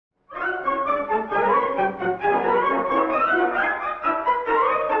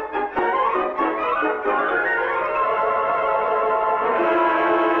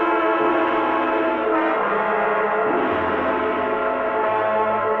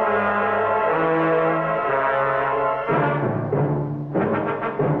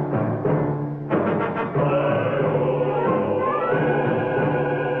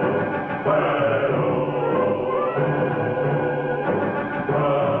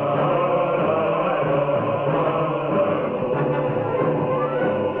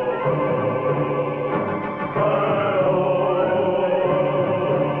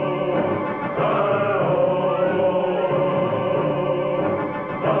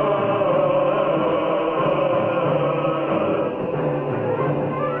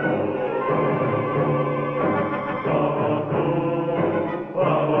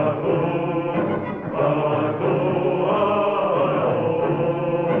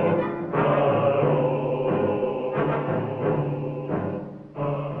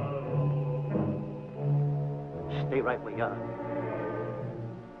job.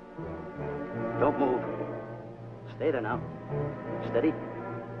 Don't move. Stay there now. Steady.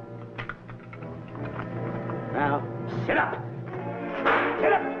 Now, sit up.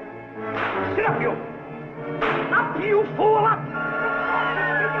 Sit up. Sit up, you. Up, you fool, up. I'll show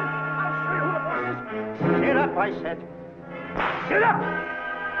you who the boss is. Sit up, I said. Sit up.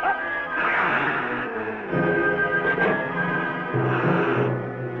 Up.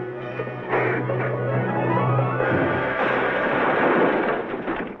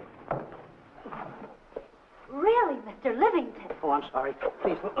 Really, Mr. Livington? Oh, I'm sorry.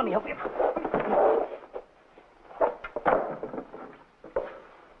 Please, let me help you.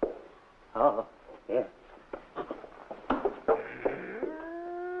 Oh, yeah.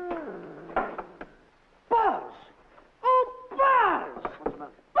 Buzz! Oh, Buzz! What's the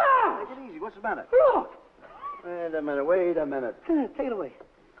matter? Buzz! Take it easy. What's the matter? Look! Wait a minute. Wait a minute. Take it away.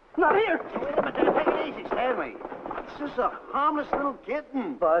 Not here. Wait a minute. Take it easy, Stanley. It's just a harmless little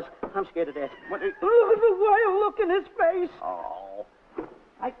kitten. Buzz, I'm scared to death. What? Look at the wild look in his face. Oh.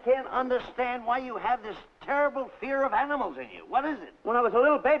 I can't understand why you have this terrible fear of animals in you. What is it? When I was a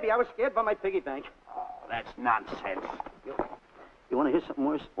little baby, I was scared by my piggy bank. Oh, that's nonsense. You want to hear something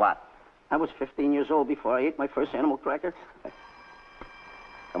worse? What? I was 15 years old before I ate my first animal cracker.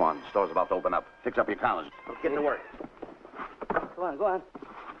 Come on, the store's about to open up. Fix up your counters. Let's get to work. Go on, go on.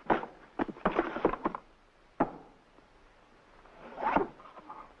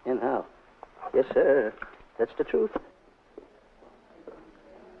 And how? Yes, sir. That's the truth.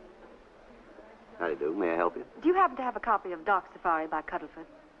 How do you do? May I help you? Do you happen to have a copy of Dark Safari by Cuddleford?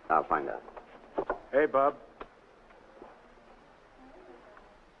 I'll find out. Hey, Bob.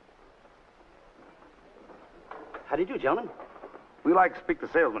 How do you do, gentlemen? We like to speak to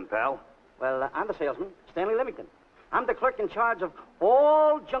salesman, pal. Well, I'm the salesman, Stanley Livington. I'm the clerk in charge of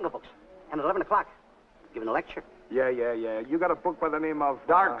all Jungle Books. And at 11 o'clock, giving a lecture. Yeah. You got a book by the name of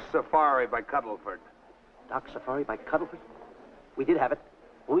Dark Safari by Cuddleford. Dark Safari by Cuddleford? We did have it,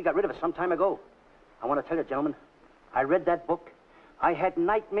 but we got rid of it some time ago. I want to tell you, gentlemen, I read that book. I had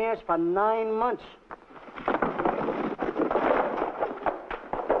nightmares for 9 months.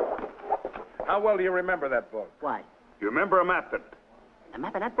 How well do you remember that book? Why? You remember a map in it? A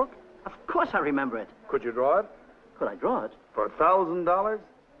map in that book? Of course I remember it. Could you draw it? Could I draw it? For $1,000?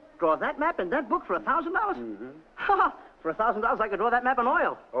 Draw that map in that book for $1,000? Mm-hmm. Ha! For $1,000, I could draw that map in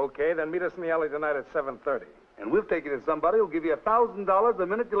oil. Okay, then meet us in the alley tonight at 7:30. And we'll take you to somebody who'll give you $1,000 the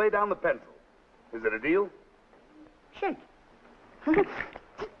minute you lay down the pencil. Is it a deal? Shake. Okay,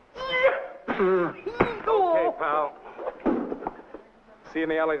 pal. See you in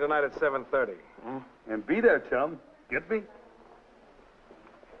the alley tonight at 7:30. And be there, chum. Get me?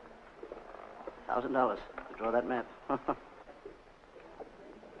 $1,000 to draw that map.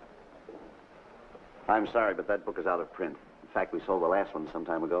 I'm sorry, but that book is out of print. In fact, we sold the last one some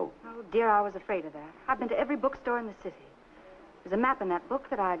time ago. Oh, dear, I was afraid of that. I've been to every bookstore in the city. There's a map in that book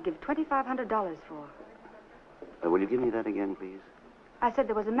that I'd give $2,500 for. Will you give me that again, please? I said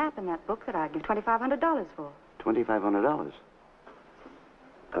there was a map in that book that I'd give $2,500 for. $2,500.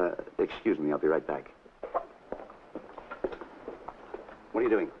 Excuse me, I'll be right back. What are you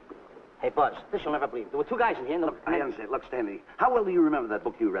doing? Hey, Buzz, this you'll never believe. There were two guys in here. I understand. Look, Stanley, how well do you remember that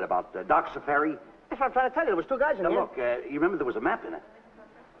book you read about Dark Safari? That's what I'm trying to tell you. There was two guys in Now, here. look, you remember there was a map in it.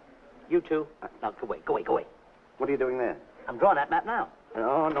 You two. Now, go away. What are you doing there? I'm drawing that map now.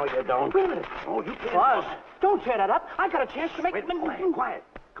 Oh, no, you don't. Wait a minute. Oh, you can't. Buzz, don't tear that up. I got a chance to make... Wait, quiet.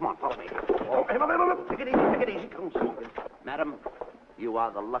 Come on, follow me. Oh, hey, take it easy. Come on. Madam, you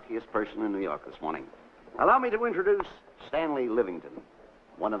are the luckiest person in New York this morning. Allow me to introduce Stanley Livington,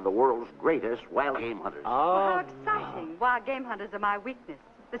 one of the world's greatest wild game hunters. Well, how exciting. Wild game hunters are my weakness.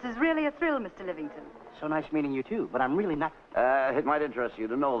 This is really a thrill, Mr. Livington. So nice meeting you, too, but I'm really not... It might interest you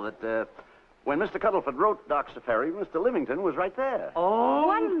to know that when Mr. Cuddleford wrote Dark Safari, Mr. Livington was right there. Oh!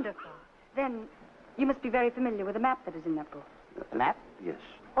 Wonderful. Then you must be very familiar with the map that is in that book. The map? Yes.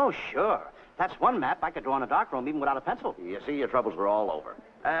 Oh, sure. That's one map I could draw in a darkroom even without a pencil. You see, your troubles were all over.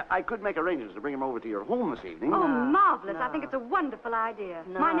 I could make arrangements to bring him over to your home this evening. Oh, marvelous. I think it's a wonderful idea.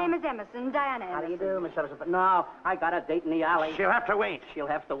 No. My name is Emerson, Diana How do Emerson. you do, Miss Emerson? But no, I got a date in the alley. She'll have to wait. She'll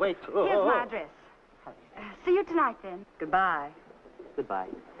have to wait. Here's my address. See you tonight, then. Goodbye. Goodbye.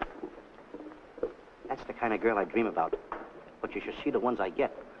 That's the kind of girl I dream about. But you should see the ones I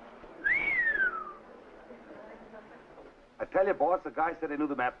get. I tell you, boss, the guy said he knew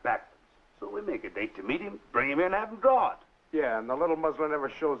the map backwards. So we make a date to meet him, bring him in, have him draw it. Yeah, and the little muzzler never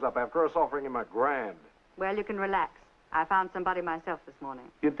shows up after us offering him $1,000. Well, you can relax. I found somebody myself this morning.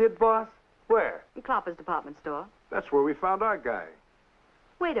 You did, boss? Where? In Clopper's department store. That's where we found our guy.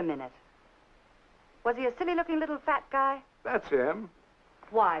 Wait a minute. Was he a silly-looking little fat guy? That's him.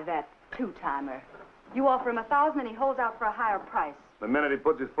 Why, that two-timer. You offer him 1,000 and he holds out for a higher price. The minute he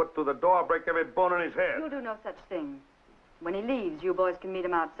puts his foot through the door, I'll break every bone in his head. You'll do no such thing. When he leaves, you boys can meet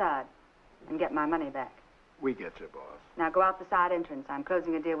him outside and get my money back. We get you, boss. Now go out the side entrance. I'm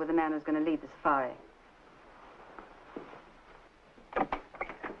closing a deal with the man who's going to lead the safari.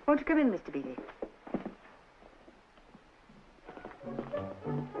 Won't you come in, Mr. Beatty?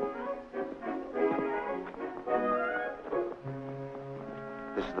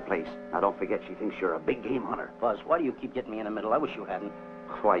 This is the place. Now, don't forget, she thinks you're a big game hunter. Buzz, why do you keep getting me in the middle? I wish you hadn't.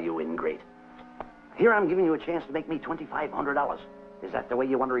 Why, you ingrate. Here I'm giving you a chance to make me $2,500. Is that the way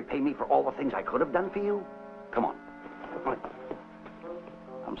you want to repay me for all the things I could have done for you? Come on. Come on.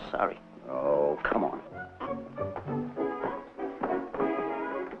 I'm sorry. Oh, come on.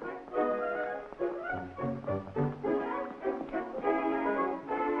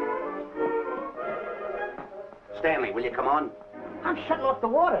 Stanley, will you come on? I'm shutting off the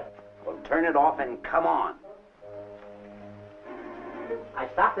water. Well, turn it off and come on. I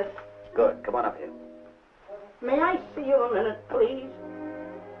stopped it. Good. Come on up here. May I see you a minute, please?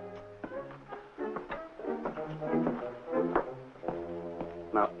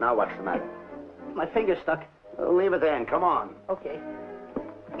 Now what's the matter? My finger's stuck. Well, leave it then. Come on. Okay.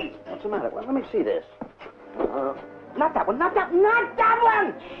 What's the matter? Well, let me see this. Not that one. Not that one.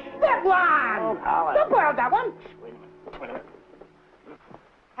 That one! Oh, Howard. Don't borrow that one. Wait a minute.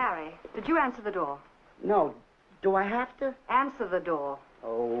 Harry, did you answer the door? No. Do I have to? Answer the door.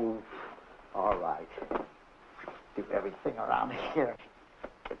 Oh, all right. Do everything around here.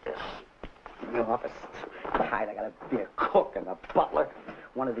 Get this in the office. Hide, I gotta be a cook and a butler.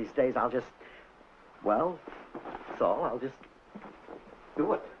 One of these days I'll just, well, that's all. I'll just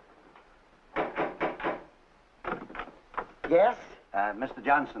do it. Yes? Mr.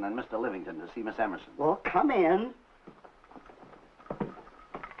 Johnson and Mr. Livington to see Miss Emerson. Well, come in.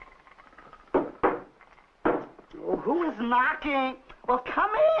 Oh, who is knocking? Well,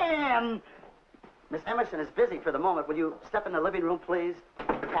 come in. Miss Emerson is busy for the moment. Will you step in the living room, please?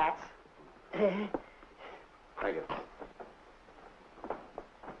 Cats. Thank you.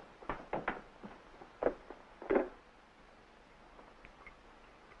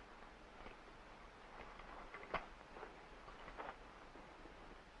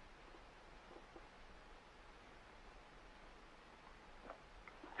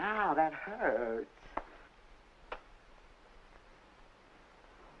 Ow, that hurts.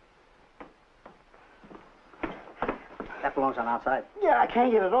 That belongs on outside. Yeah, I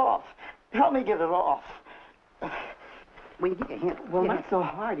can't get it off. Help me get it off. Well, you get your hand. Well, not so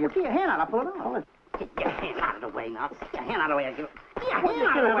hard. You get your hand out. I'll pull it off. Get your hand out of the way now. Get your hand out of the way. Get your hand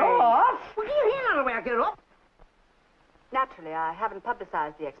out of the way. Off. Well, get your hand out of the way. I'll get it off. Naturally, I haven't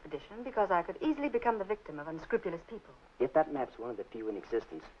publicized the expedition because I could easily become the victim of unscrupulous people. If that map's one of the few in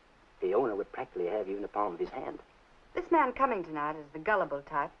existence, the owner would practically have you in the palm of his hand. This man coming tonight is the gullible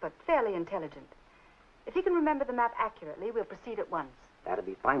type, but fairly intelligent. If he can remember the map accurately, we'll proceed at once. That'll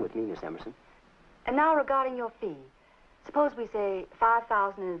be fine with me, Miss Emerson. And now regarding your fee. Suppose we say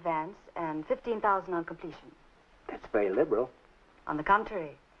 $5,000 in advance and $15,000 on completion. That's very liberal. On the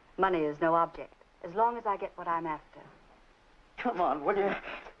contrary, money is no object, as long as I get what I'm after. Come on, will you?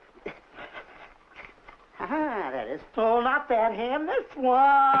 Ah, that is. Oh, not that hand, this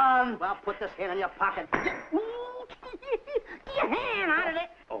one. Well, put this hand in your pocket. Get your hand out of it.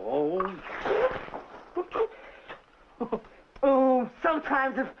 Oh. Oh,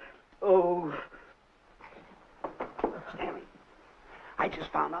 sometimes if... Oh. Stanley, I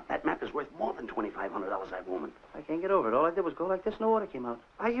just found out that map is worth more than $2,500, that woman. I can't get over it. All I did was go like this and the water came out.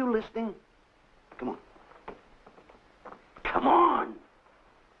 Are you listening? Come on. Come on!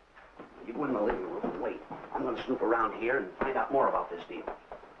 You go in the living room and wait. I'm going to snoop around here and find out more about this deal.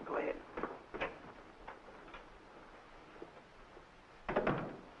 Go ahead.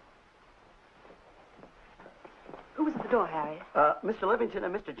 Who was at the door, Harry? Mr. Livington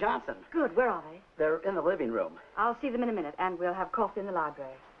and Mr. Johnson. Good, where are they? They're in the living room. I'll see them in a minute, and we'll have coffee in the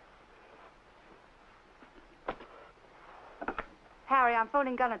library. Harry, I'm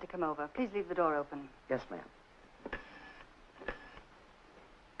phoning Gunner to come over. Please leave the door open. Yes, ma'am.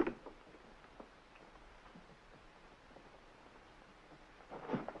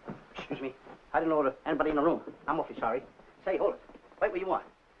 Excuse me. I didn't order anybody in the room. I'm awfully sorry. Say, hold it. Wait, what you want?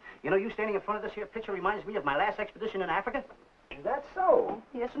 You know, you standing in front of this here picture reminds me of my last expedition in Africa. Is that so?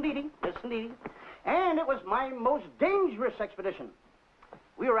 Yes, indeedy. Yes, indeedy. And it was my most dangerous expedition.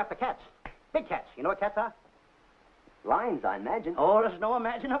 We were after cats. Big cats. You know what cats are? Lions, I imagine. Oh, there's no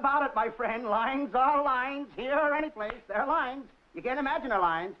imagine about it, my friend. Lions are lions. Here or any place, they're lions. You can't imagine they're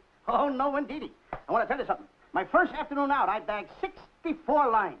lions. Oh, no, indeedy. I want to tell you something. My first afternoon out, I bagged 64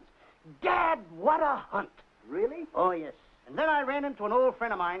 lines. Gad, what a hunt. Really? Oh, yes. And then I ran into an old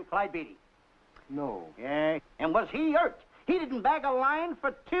friend of mine, Clyde Beatty. No. Yeah, and was he hurt? He didn't bag a line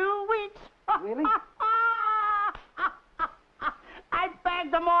for 2 weeks. Really? I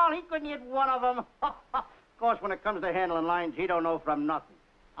bagged them all. He couldn't hit one of them. Of course, when it comes to handling lines, he don't know from nothing.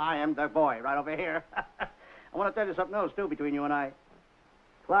 I am the boy right over here. I want to tell you something else, too, between you and I.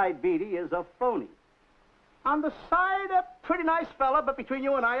 Clyde Beatty is a phony. On the side, a pretty nice fella, but between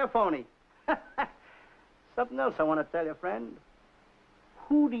you and I, a phony. Something else I want to tell you, friend.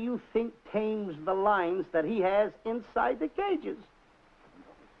 Who do you think tames the lines that he has inside the cages?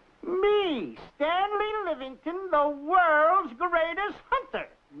 Me, Stanley Livington, the world's greatest hunter.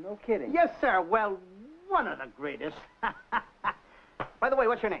 No kidding. Yes, sir. Well, one of the greatest. By the way,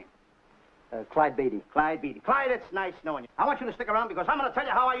 what's your name? Clyde Beatty. Clyde Beatty. Clyde, it's nice knowing you. I want you to stick around because I'm going to tell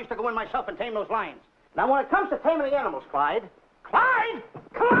you how I used to go in myself and tame those lions. Now, when it comes to taming the animals, Clyde... Clyde!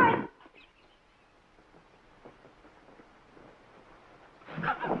 Clyde!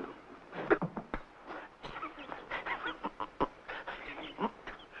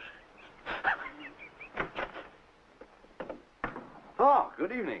 Oh,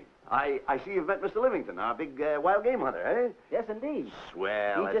 good evening. I see you've met Mr. Livington, our big wild game hunter, eh? Yes, indeed.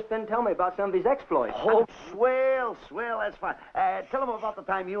 Swell. He's just been telling me about some of his exploits. Oh, swell, that's fine. Tell him about the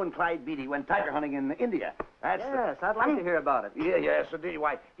time you and Clyde Beatty went tiger hunting in India. Yes, I'd like to hear about it. Yes, indeed.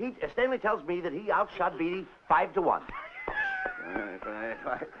 Why, Stanley tells me that he outshot Beatty 5-1.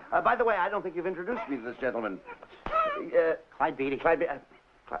 By the way, I don't think you've introduced me to this gentleman. Clyde Beatty. Clyde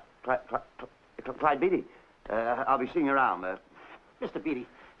Beatty. I'll be seeing you around. Mr. Beatty,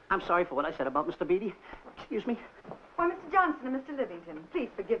 I'm sorry for what I said about Mr. Beatty. Excuse me. Why, Mr. Johnson and Mr. Livington, please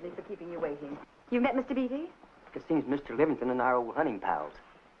forgive me for keeping you waiting. You met Mr. Beatty? It seems Mr. Livington and I are old hunting pals.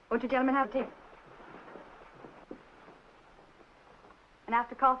 Won't you gentlemen have tea? And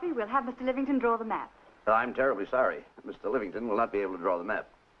after coffee, we'll have Mr. Livington draw the map. I'm terribly sorry. Mr. Livington will not be able to draw the map.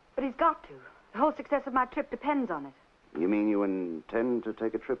 But he's got to. The whole success of my trip depends on it. You mean you intend to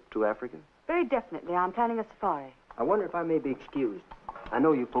take a trip to Africa? Very definitely. I'm planning a safari. I wonder if I may be excused. I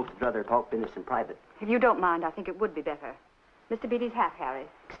know you folks would rather talk business in private. If you don't mind, I think it would be better. Mr. Beatty's hat, Harry.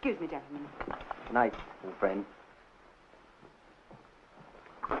 Excuse me, gentlemen. Night, old friend.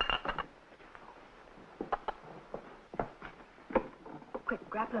 Quick,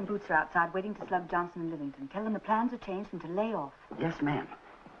 Grapple and Boots are outside waiting to slug Johnson and Livington. Tell them the plans have changed and to lay off. Yes, ma'am.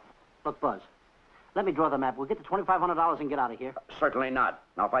 Look, Buzz, let me draw the map. We'll get the $2,500 and get out of here. Certainly not.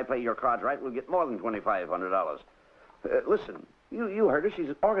 Now, if I play your cards right, we'll get more than $2,500. Listen, you heard her. She's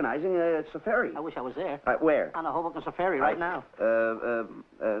organizing a safari. I wish I was there. Where? On the Hoboken Safari right now.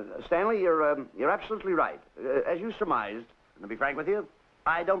 Stanley, you're absolutely right. As you surmised, and to be frank with you,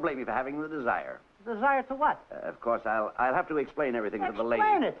 I don't blame you for having the desire. Desire to what? Of course, I'll have to explain everything to the lady.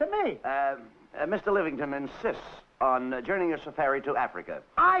 Explain it to me. Mr. Livington insists on journeying a safari to Africa.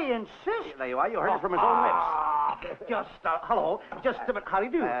 I insist. There you are. You heard it from his own lips. Hello. Just a minute. How do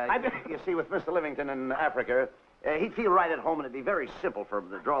you do? You see, with Mr. Livington in Africa, he'd feel right at home, and it'd be very simple for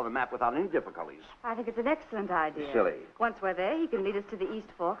him to draw the map without any difficulties. I think it's an excellent idea. Silly. Once we're there, he can lead us to the East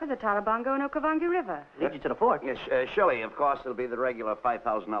Fork of the Tarabongo and Okavango River. Lead you to the fort. Yes, surely, of course, it'll be the regular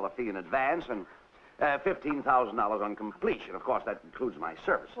 $5,000 fee in advance and $15,000 on completion. Of course, that includes my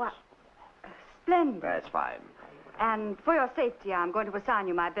services. What? Splendid. That's fine. And for your safety, I'm going to assign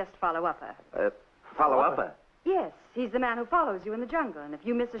you my best follow-upper. Follow-upper? Yes, he's the man who follows you in the jungle. And if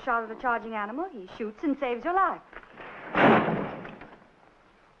you miss a shot at a charging animal, he shoots and saves your life.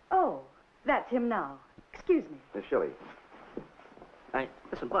 Oh, that's him now. Excuse me. Shirley. Hey,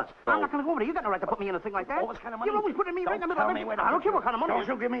 listen, Buzz. I'm not going to go over there. You got no right to put me in a thing like that. Oh, what kind of money? You're always putting me right in the middle of it. I don't care what kind of money. Don't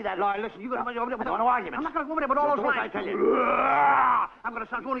you give me that. No, listen, you got to over there with no arguments. I'm not going to go over there with all those lines. I tell you. I'm going to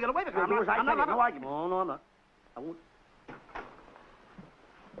start going the other way. I'm not. No arguments. No, I'm not. I won't.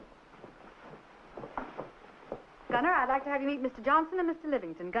 Gunner, I'd like to have you meet Mr. Johnson and Mr.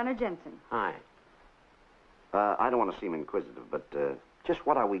 Livington, Gunner Jensen. Hi. I don't want to seem inquisitive, but just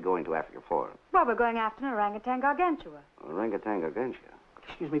what are we going to Africa for? Well, we're going after an orangutan gargantua. Orangutan gargantua.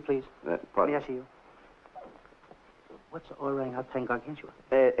 Excuse me, please. Pardon? May I see you? What's an orangutan gargantua?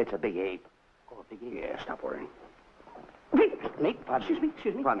 It's a big ape. Oh, a big ape. Yeah, stop worrying. Nate, excuse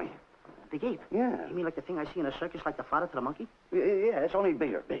me. Pardon me. Big ape? Yeah. You mean like the thing I see in a circus, like the fodder to the monkey? Yeah, it's only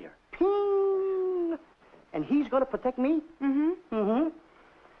bigger. Ping! And he's going to protect me? Mm-hmm.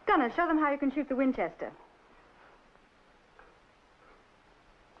 Gunner, show them how you can shoot the Winchester.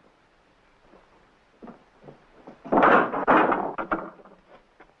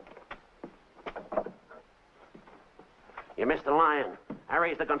 You missed the lion. I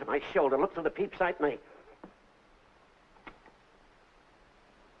raised the gun to my shoulder, looked through the peep sight, and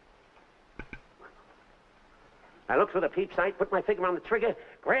I looked through the peep sight, put my finger on the trigger,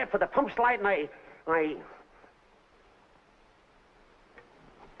 grabbed for the pump slide, and I...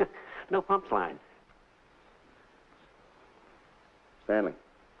 No pump slide. Stanley.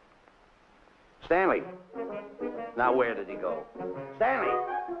 Stanley. Now, where did he go? Stanley!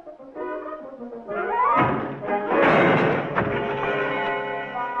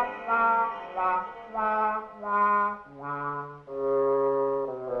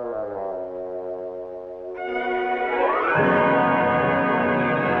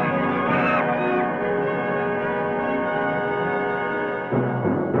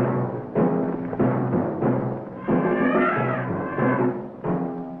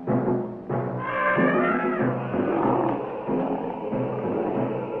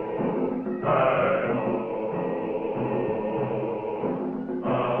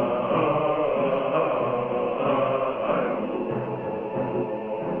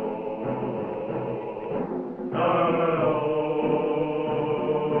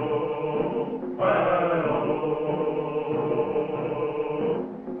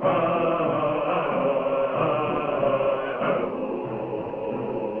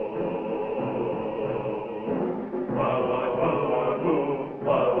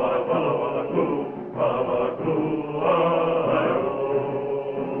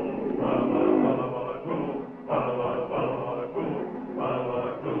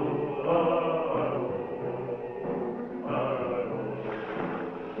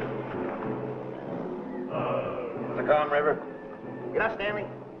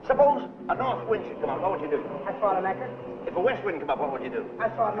 Suppose a north wind should come up, what would you do? I'd throw out an anchor. If a west wind come up, what would you do?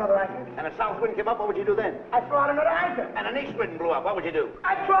 I'd throw out another anchor. And a south wind came up, what would you do then? I'd throw out another anchor. And an east wind blew up, what would you do?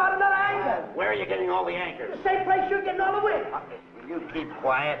 I'd throw out another anchor. Where are you getting all the anchors? The same place you're getting all the wind. You keep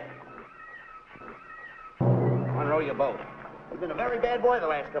quiet. I want to row your boat. You've been a very bad boy the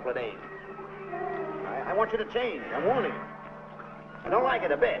last couple of days. I want you to change. I'm warning you. I don't like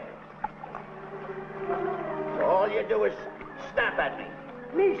it a bit. So all you do is snap at me.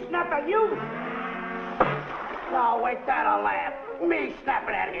 Me snap at you? No, wait, that'll laugh. Me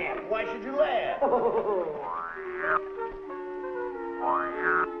snapping at him. Why should you laugh?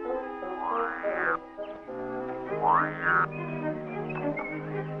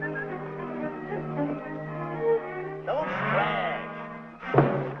 Don't splash.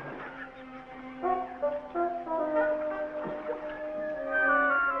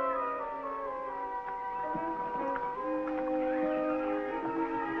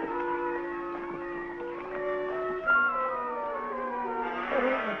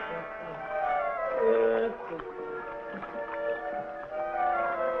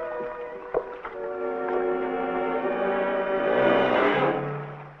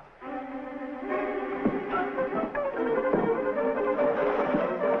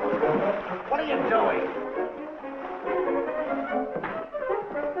 What are you doing?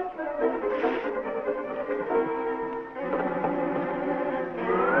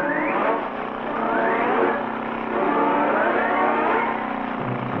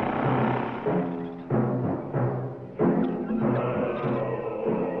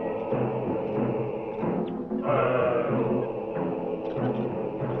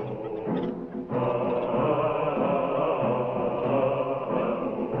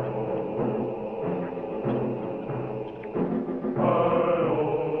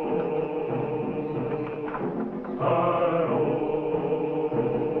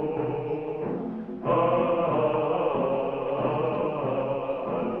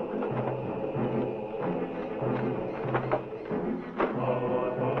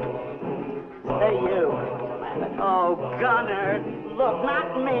 Hey, you. Oh, Gunner. Look, not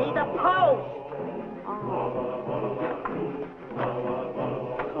me, the post.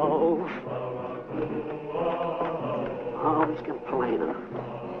 Oh, he's complaining.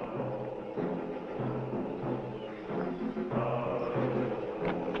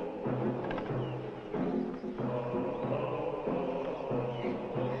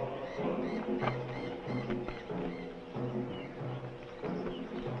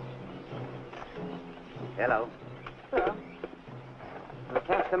 Hello. Hello. The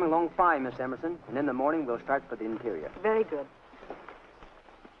camp's coming along fine, Miss Emerson, and in the morning we'll start for the interior. Very good.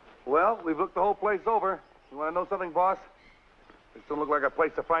 Well, we've looked the whole place over. You want to know something, boss? This don't look like a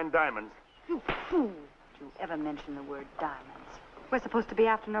place to find diamonds. You fool. Did you ever mention the word diamonds? We're supposed to be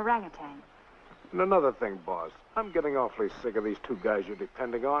after an orangutan. And another thing, boss. I'm getting awfully sick of these two guys you're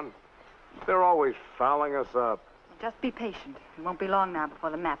depending on. They're always fouling us up. Just be patient. It won't be long now before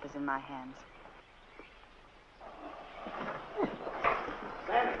the map is in my hands.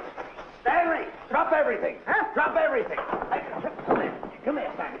 Stanley, drop everything. Huh? Drop everything. Hey, come here. Come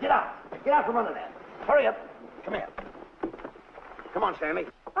here, Stanley. Get out. Get out from under there. Hurry up. Come here. Come on, Stanley.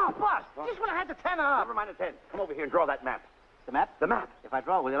 Oh, boss, just when I had the 10 up. Never mind the 10. Come over here and draw that map. The map? The map. If I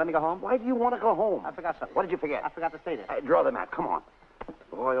draw, will you let me go home? Why do you want to go home? I forgot something. What did you forget? I forgot to stay there. Draw the map. Come on.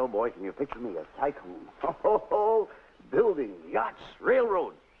 Boy, oh boy, can you picture me a tycoon? Oh, building, yachts,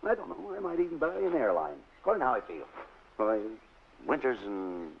 railroads. I don't know. I might even buy an airline. According to how I feel. Why, winters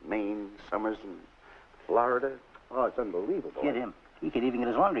in Maine, summers in Florida. Oh, it's unbelievable. Get him. He could even get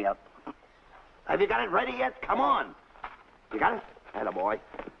his laundry out. Have you got it ready yet? Come on. You got it? Attaboy.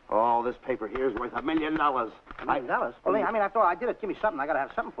 Oh, this paper here is worth $1 million. $1 million? Well, I mean, after all I did it, give me something. I got to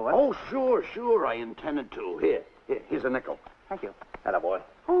have something for it. Oh, sure. I intended to. Here's a nickel. Thank you. Attaboy.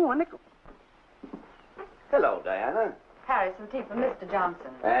 Oh, a nickel. Hello, Diana. Harry, some tea for Mr.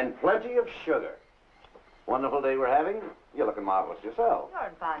 Johnson. And plenty of sugar. Wonderful day we're having. You're looking marvelous yourself. You're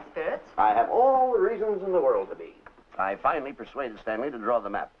in fine spirits. I have all the reasons in the world to be. I finally persuaded Stanley to draw the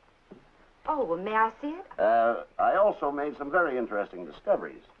map. Oh, well, may I see it? I also made some very interesting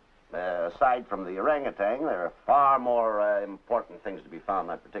discoveries. Aside from the orangutan, there are far more important things to be found in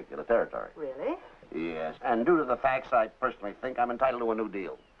that particular territory. Really? Yes. And due to the facts, I personally think I'm entitled to a new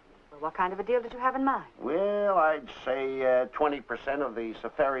deal. Well, what kind of a deal did you have in mind? Well, I'd say 20% of the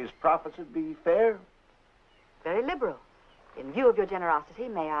safari's profits would be fair. Very liberal. In view of your generosity,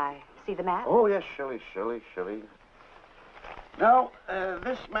 may I see the map? Oh, yes, Shirley. Now,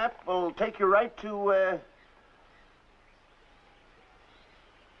 this map will take you right to,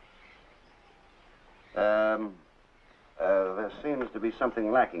 there seems to be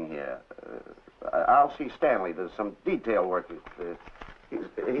something lacking here. I'll see Stanley. There's some detail work.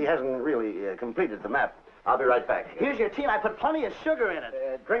 He hasn't really completed the map. I'll be right back. Here's your tea, and I put plenty of sugar in it.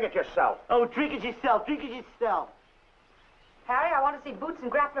 Drink it yourself. Oh, drink it yourself. Drink it yourself. Harry, I want to see Boots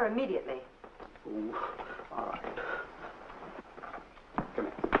and Grappler immediately. Ooh. All right.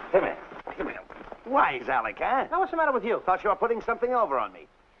 Come here. Wise, Alec, huh? Now, what's the matter with you? Thought you were putting something over on me.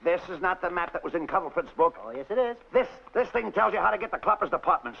 This is not the map that was in Cuddlefoot's book. Oh, yes, it is. This thing tells you how to get the Cloppers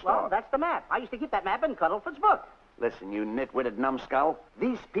department store. Well, that's the map. I used to keep that map in Cuddlefoot's book. Listen, you nitwitted numbskull.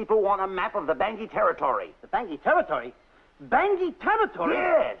 These people want a map of the Bangui territory. The Bangui territory? Bangui territory?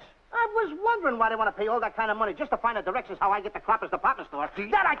 Yes. I was wondering why they want to pay all that kind of money just to find the directions how I get the Cloppers department store.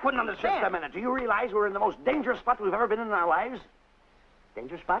 That I couldn't understand. Just a minute. Do you realize we're in the most dangerous spot we've ever been in our lives?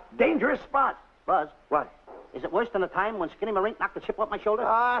 Dangerous spot? Dangerous spot. Buzz. What? Is it worse than the time when Skinny Marink knocked the chip off my shoulder?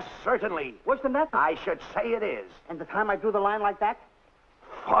 Certainly. Worse than that? I should say it is. And the time I drew the line like that?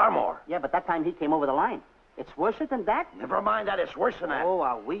 Far more. Yeah, but that time he came over the line. It's worse than that? Never mind that. It's worse than that. Oh,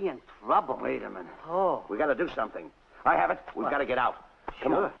 are we in trouble? Wait a minute. Oh. We got to do something. I have it. We've got to get out.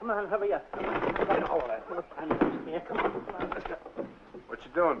 Come on. Come on, hurry up. Come on. What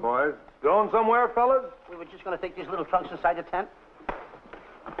you doing, boys? Going somewhere, fellas? We were just going to take these little trunks inside the tent.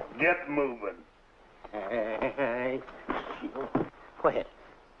 Get moving. Hey. Go ahead.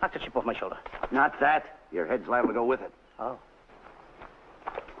 Knock the chip off my shoulder. Not that. Your head's liable to go with it. Oh.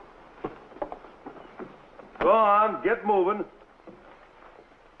 Go on, get moving.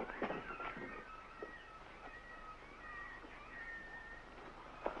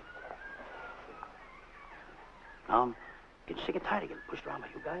 Getting sick and tired of getting pushed around by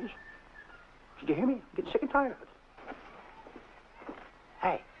you guys. Did you hear me? I'm getting sick and tired of it.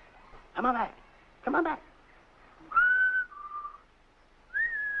 Hey, come on back. Come on back.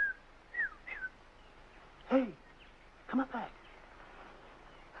 Hey, come on back.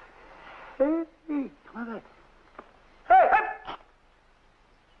 Hey, come on back. Hey, hey!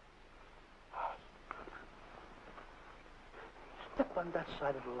 Step on that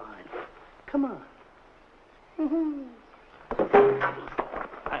side of the line. Come on.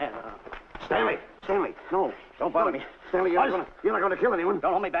 Stanley, no. Don't bother me. Stanley, you're not going to kill anyone.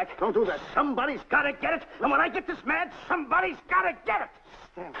 Don't hold me back. Don't do that. Somebody's got to get it. And when I get this mad, somebody's got to get it.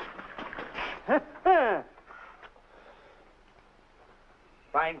 Stanley.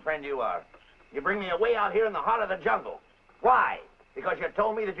 Fine friend you are. You bring me away out here in the heart of the jungle. Why? Because you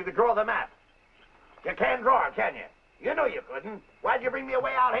told me that you could draw the map. You can't draw it, can you? You know you couldn't. Why'd you bring me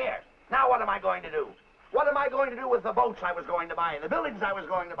away out here? Now what am I going to do? What am I going to do with the boats I was going to buy, the buildings I was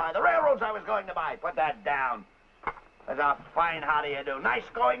going to buy, the railroads I was going to buy? Put that down. That's a fine how do you do. Nice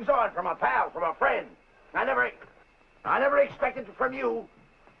goings on from a pal, from a friend. I never expected from you.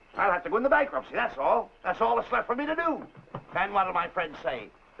 I'll have to go into bankruptcy, that's all. That's all that's left for me to do. And what'll my friends say?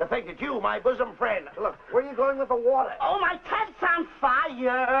 To think that you, my bosom friend... Look, where are you going with the water? Oh, my tent's on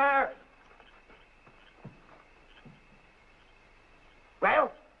fire!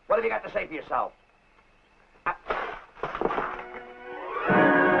 Well, what have you got to say for yourself?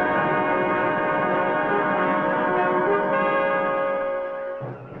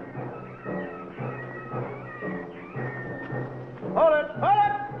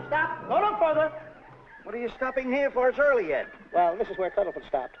 stop. Go no further. What are you stopping here for? It's early yet. Well, this is where Cuddlefoot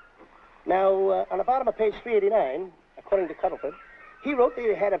stopped. Now, on the bottom of page 389, according to Cuddlefoot, he wrote that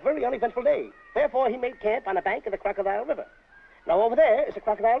he had a very uneventful day. Therefore, he made camp on the bank of the Crocodile River. Now, over there is the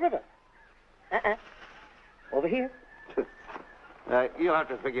Crocodile River. Over here. You'll have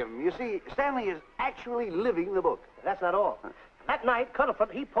to forgive him. You see, Stanley is actually living the book. That's not all. That night,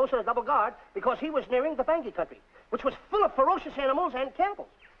 Cuddlefoot, he posted a double guard because he was nearing the Bangi country, which was full of ferocious animals and cannibals.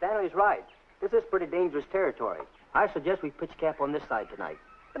 Stanley's right. This is pretty dangerous territory. I suggest we pitch camp on this side tonight.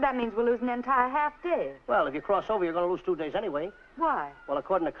 But that means we'll lose an entire half day. Well, if you cross over, you're going to lose 2 days anyway. Why? Well,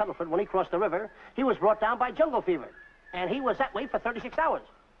 according to Cuddlefoot, when he crossed the river, he was brought down by jungle fever. And he was that way for 36 hours.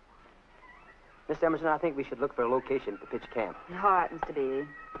 Miss Emerson, I think we should look for a location to pitch camp. All right, Mr. Beatty.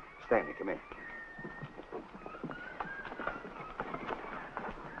 Stanley, come here.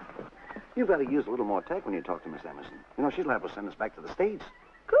 You better use a little more tact when you talk to Miss Emerson. You know, she's liable to send us back to the States.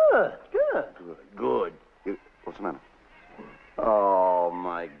 Good. Good. What's the matter? Oh,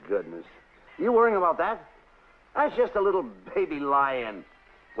 my goodness. You worrying about that? That's just a little baby lion.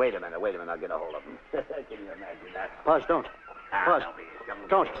 Wait a minute. I'll get a hold of him. Can you imagine that? Buzz, don't. Buzz,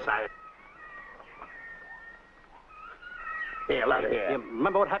 don't. Excited. Here, let it here.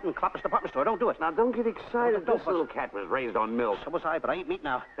 Remember what happened in Clopper's department store? Don't do it. Now, don't get excited. Don't, This little cat was raised on milk. So was I, but I ain't meat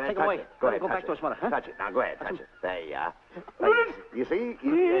now. Take it touch away. It. Go ahead, Go touch back to it. his mother, huh? Touch it. Now, go ahead, touch it. There you are. You see?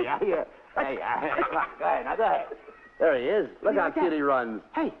 There you are. There you are. Go ahead, now go ahead. There he is. Look how cute he runs.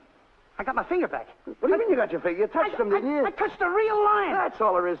 Hey, I got my finger back. What do you mean you got your finger? You touched him, didn't you? I touched a real lion. That's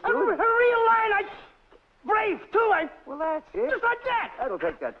all there is to A it. real lion. Brave, too. Well, that's it. Just like that. That'll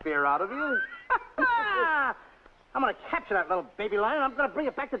take that fear out of you. I'm going to capture that little baby lion, and I'm going to bring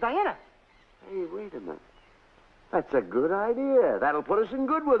it back to Diana. Hey, wait a minute. That's a good idea. That'll put us in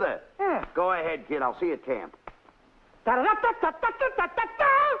good with her. Yeah. Go ahead, kid. I'll see you at camp.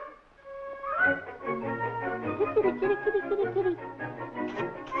 Da-da-da-da-da-da-da-da-da. Kitty, kitty, kitty, kitty, kitty.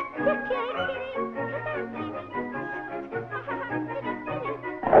 Kitty, kitty.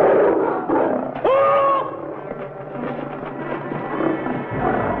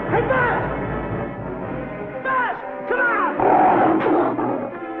 Hey, Buzz! Buzz! Come on!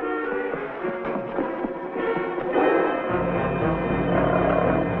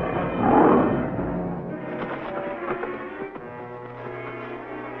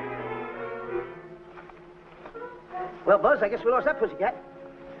 Well, Buzz, I guess we lost that pussycat.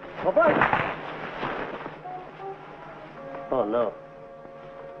 Well, Buzz. Oh, no.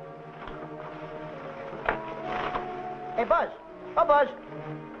 Hey, Buzz. Oh, Buzz.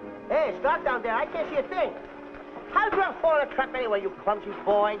 Hey, it's dark down there. I can't see a thing. How did you ever fall in a trap anyway, you clumsy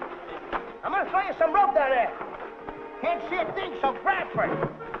boy? I'm going to throw you some rope down there. Can't see a thing, so grab for it.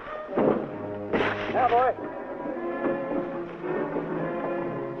 Now, boy.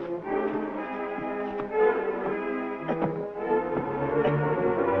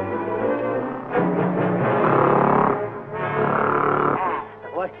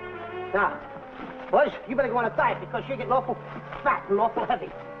 Boy. Now, Buzz, you better go on a diet because you're getting awful fat and awful heavy.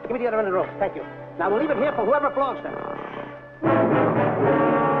 Give me the other end of the rope. Thank you. Now, we'll leave it here for whoever it belongs to.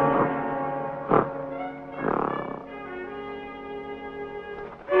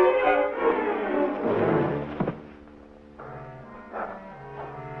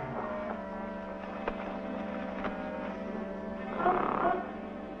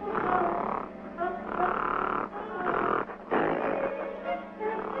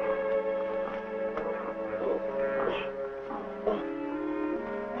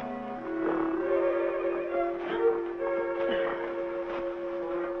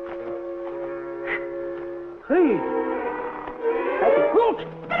 Hey! Thank you. Brooke!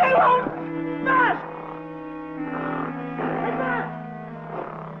 Get alone! Fast! Hey, fast!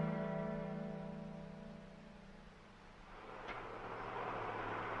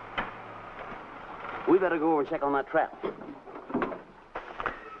 We better go over and check on that trap.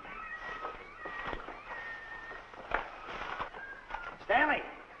 Stanley!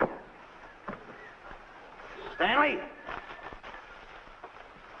 Stanley!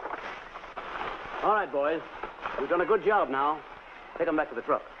 All right, boys. We've done a good job now. Take them back to the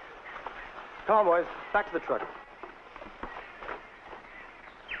truck. Come on, boys. Back to the truck.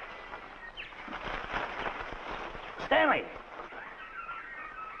 Stanley!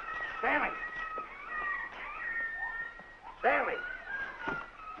 Stanley! Stanley!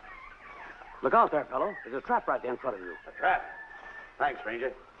 Look out there, fellow. There's a trap right there in front of you. A trap? Thanks,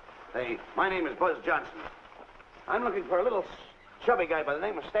 stranger. Hey, my name is Buzz Johnson. I'm looking for a little chubby guy by the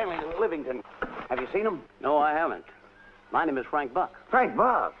name of Stanley Livington. Have you seen him? No, I haven't. My name is Frank Buck. Frank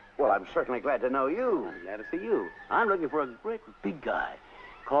Buck? Well, I'm certainly glad to know you. I'm glad to see you. I'm looking for a great big guy.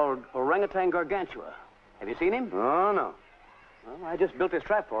 called orangutan gargantua. Have you seen him? Oh, no. Well, I just built this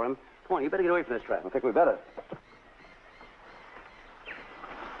trap for him. Come on, you better get away from this trap. I think we better.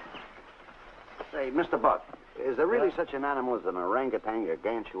 Say, Mr. Buck, is there really such an animal as an orangutan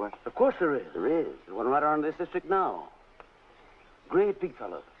gargantua? Of course there is. There is. There's one right around this district now. Great big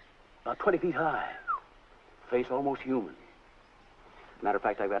fellow. About 20 feet high. Face almost human. Matter of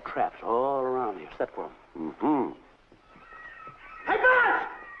fact, I've got traps all around here set for him. Mm-hmm. Hey, guys!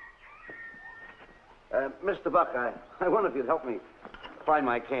 Mr. Buck, I wonder if you'd help me find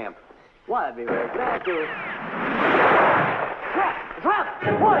my camp. Why, I'd be very glad to. Trap! Trap!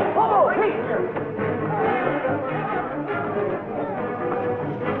 Boy! Whoa! Please!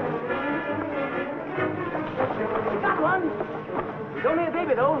 Got one! He's only a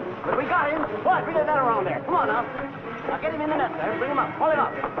baby, though, but we got him. Boy, bring that around there. Come on, now. Now get him in the net there. Bring him up. Hold him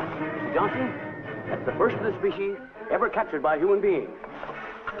up. Johnson, that's the first of the species ever captured by a human being.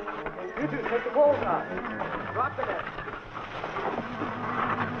 You two take the balls out. Drop the net.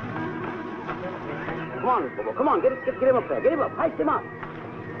 Come on, Bobo. Come on. Get him up there. Get him up. Heist him up.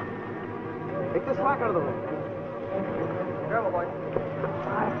 Take the slack out of the way. Careful, boy.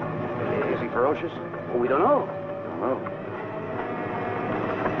 Is he ferocious? Oh, we don't know. Don't know.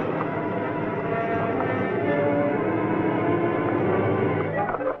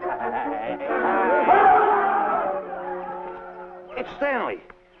 It's Stanley.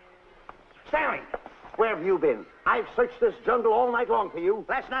 Stanley, where have you been? I've searched this jungle all night long for you.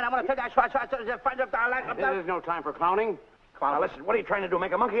 Last night, I want to tell you, I find up the There's no time for clowning. Come on, now listen, what are you trying to do?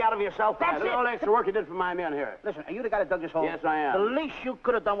 Make a monkey out of yourself? Look at all the extra work you did for my men here. Listen, are you the guy that dug this hole? Yes, I am. The least you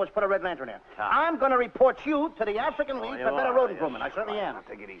could have done was put a red lantern there. I'm going to report you to the African League for better road improvement. I certainly am.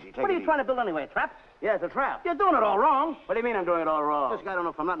 Take it easy, What are you trying to build anyway, a trap? Yeah, it's a trap. You're doing it all wrong. What do you mean I'm doing it all wrong? This guy don't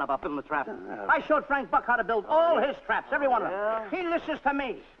know from nothing about building a trap. I showed Frank Buck how to build all his traps, every one of them. He listens to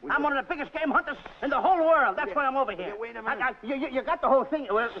me. I'm one of the biggest game hunters in the whole world. That's why I'm over here. Wait a minute. You got the whole thing.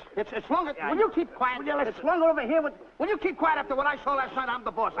 Well, it's longer. Will you keep quiet? It's longer over here. Will you keep quiet after what I saw last night? I'm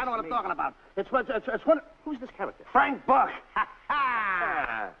the boss. I know what I'm talking about. It's one. Who's this character? Frank Buck. Ha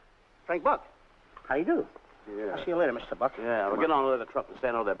ha! Frank Buck. How do you do? Yeah. I'll see you later, Mr. Buck. Yeah, we'll get on with the truck and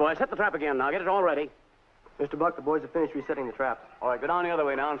stand over there. Boys, set the trap again now. Get it all ready. Mr. Buck, the boys have finished resetting the trap. All right, go down the other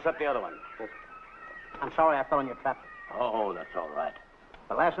way now and set the other one. I'm sorry I fell in your trap. Oh, that's all right.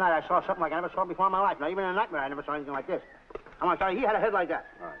 But last night I saw something like I never saw before in my life. Now, even in a nightmare, I never saw anything like this. I'm sorry, he had a head like that.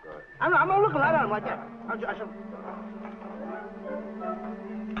 All right, go ahead. I'm not looking right at him like that. I said...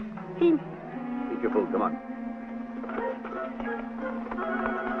 Eat your food, come on.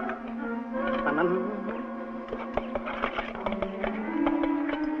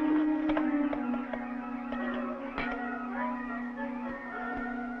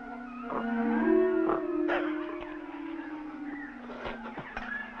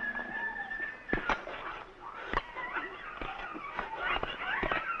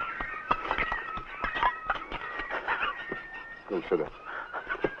 No sugar.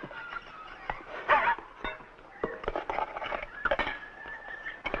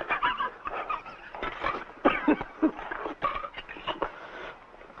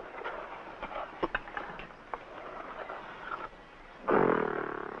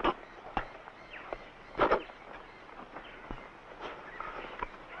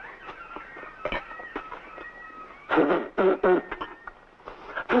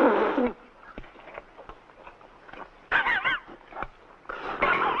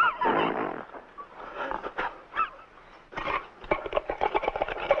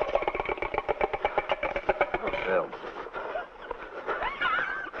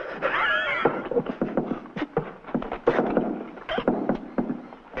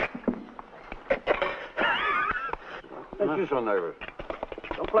 Don't you so nervous.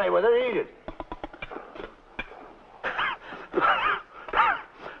 Don't play with it, eat it.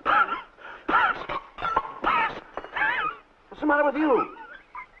 What's the matter with you?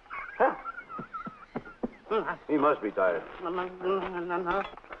 Huh? He must be tired.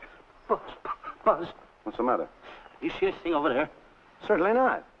 Buzz. What's the matter? You see this thing over there? Certainly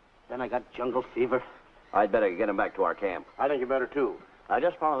not. Then I got jungle fever. I'd better get him back to our camp. I think you better, too. Now,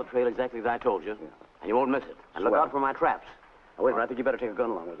 just follow the trail exactly as I told you, and you won't miss it. And look Swell. out for my traps. Now, wait, I think you better take a gun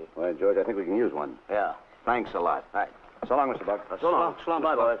along with you. Well, George, I think we can use one. Yeah. Thanks a lot. All right. So long, Mr. Buck. So long. So long,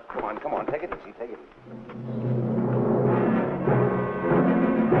 Bye, boys. Come on. Take it easy. Take it easy.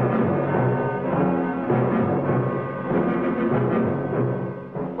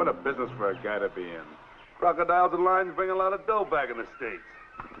 What a business for a guy to be in. Crocodiles and lions bring a lot of dough back in the States.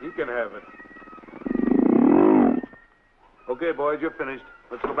 You can have it. Okay, boys, you're finished.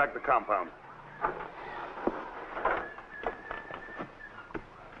 Let's go back to the compound.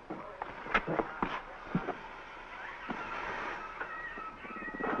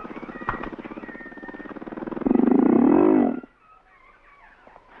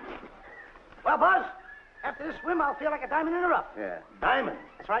 swim, I'll feel like a diamond in the rough. Yeah, diamond.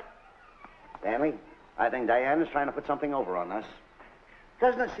 That's right. Stanley, I think Diana's trying to put something over on us.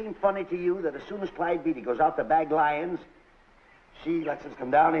 Doesn't it seem funny to you that as soon as Clyde Beatty goes out to bag lions, she lets us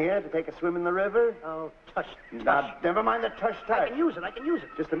come down here to take a swim in the river? Oh, tush. Now, never mind the tush. I can use it.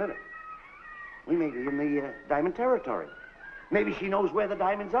 Just a minute. We may be in the diamond territory. Maybe she knows where the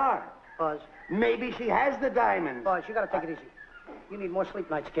diamonds are. Buzz. Maybe she has the diamonds. Buzz, you gotta take it easy. You need more sleep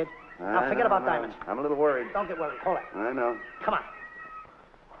nights, kid. Now, forget about diamonds. I'm a little worried. Don't get worried. Hold it. I know. Come on.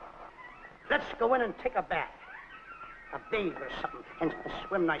 Let's go in and take a bath. A bathe or something, and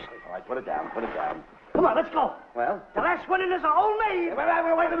swim nicely. All right, put it down. Come on, let's go. Well? The last one in is a old maid. Wait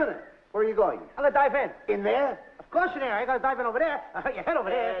a minute. Where are you going? I'm gonna dive in. In there? Of course in there. I gotta dive in over there. You head over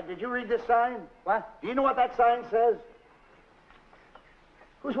there. Did you read this sign? What? Do you know what that sign says?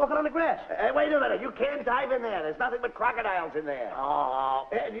 Who's walking on the grass? Wait a minute. You can't dive in there. There's nothing but crocodiles in there. Oh.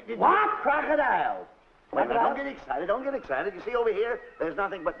 What? Crocodiles. Wait a minute. Crocodiles? Don't get excited. You see over here, there's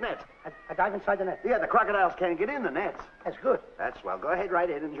nothing but nets. I dive inside the net. Yeah, the crocodiles can't get in the nets. That's good. That's swell. Go ahead right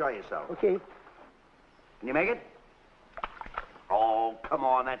in. Enjoy yourself. Okay. Can you make it? Oh, come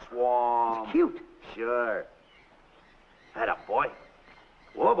on. That's warm. It's cute. Sure. Head up, boy.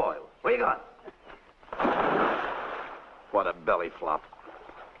 Whoa, boy. Where you going? What a belly flop.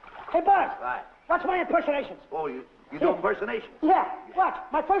 Hey, Buzz. Right. Watch my impersonations. Oh, you do impersonations? Yeah. Watch.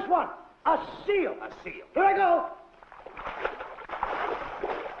 My first one. A seal. A seal. Here I go.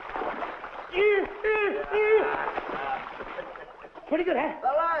 Pretty good, huh?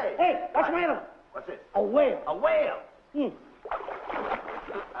 All right. Hey, watch my other one. What's it? A whale. A whale.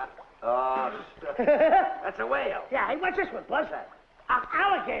 Oh, that's a whale. Yeah, hey, watch this one, Buzz. An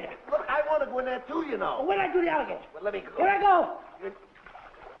alligator. Look, I want to go in there too, you know. Where did I do the alligator? Well, let me go. Here I go.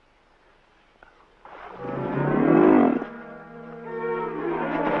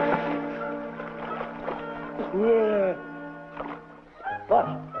 Yeah. Buzz.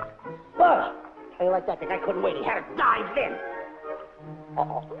 How you like that? The guy couldn't wait. He had to dive in.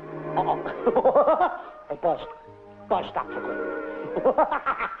 Hey, Buzz, stop tickling.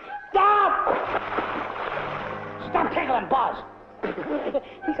 Stop tickling, Buzz.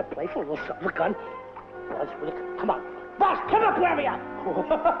 He's a playful little son of a gun. Buzz, will you come on. Buzz, come up wherever you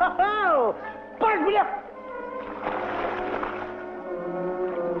are. Buzz, will you?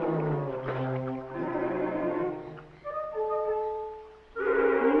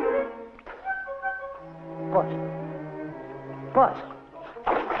 Buzz.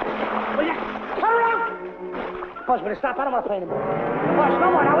 Will you turn around? Buzz, will you stop? I don't want to play anymore. Buzz,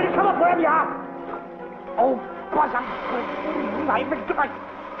 no more. Now, will you come up wherever you are? Oh, Buzz, I'm not even good.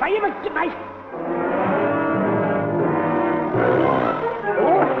 Not even good.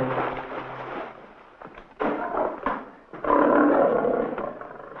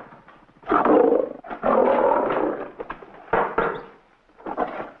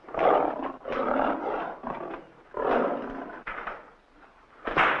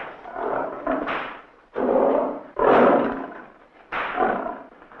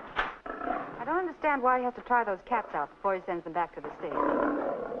 Why he has to try those cats out before he sends them back to the States.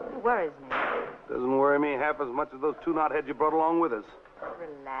 It worries me. Doesn't worry me half as much as those two knotheads you brought along with us.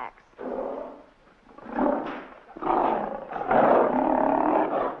 Relax.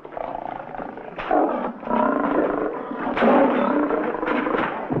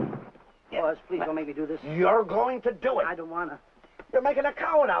 Buzz, please don't make me do this. You're going to do it. I don't want to. You're making a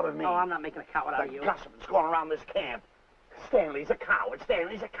coward out of me. No, I'm not making a coward out of you. The gossip that's going around this camp. Stanley's a coward.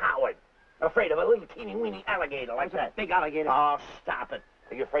 Stanley's a coward. Afraid of a little teeny-weeny alligator like that. Big alligator. Oh, stop it.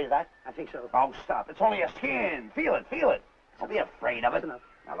 Are you afraid of that? I think so. Oh, stop. It's only a skin. Feel it. Don't be afraid of it. That's enough.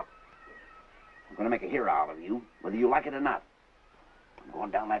 Now, look. I'm going to make a hero out of you, whether you like it or not. I'm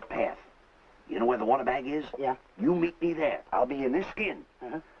going down that path. You know where the water bag is? Yeah. You meet me there. I'll be in this skin.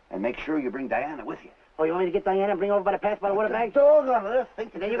 And make sure you bring Diana with you. Oh, you want me to get Diana and bring her over by the path by the water bag? Doggone it.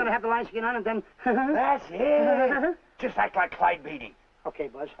 Think Then you're going to have the lion skin on and then... That's it. Just act like Clyde Beatty. Okay,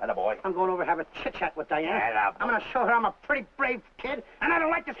 Buzz. Attaboy. I'm going over to have a chit-chat with Diana. Attaboy. I'm going to show her I'm a pretty brave kid, and I don't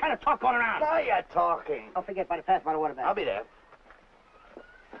like this kind of talk going around. Why are you talking? Don't forget, by the path by the water bag. I'll be there.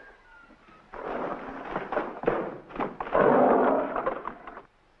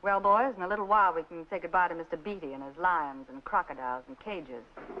 Well, boys, in a little while we can say goodbye to Mr. Beatty and his lions and crocodiles and cages.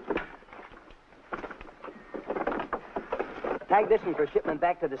 Tag this one for shipment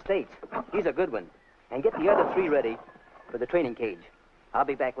back to the States. He's a good one. And get the other 3 ready for the training cage. I'll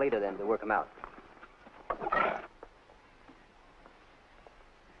be back later then to work them out.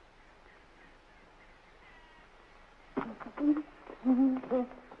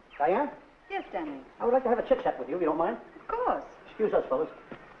 Diane? Yes, Stanley. I would like to have a chit-chat with you, if you don't mind. Of course. Excuse us, fellas.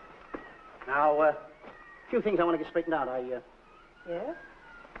 Now, few things I want to get straightened out. Yes?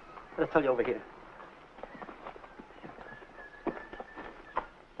 Let's tell you over here.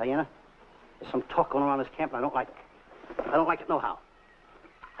 Diana, there's some talk going around this camp, and I don't like it. I don't like it nohow.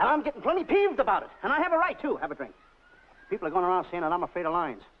 And I'm getting plenty peeved about it. And I have a right, too. Have a drink. People are going around saying that I'm afraid of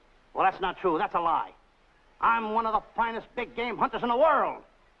lions. Well, that's not true. That's a lie. I'm one of the finest big game hunters in the world.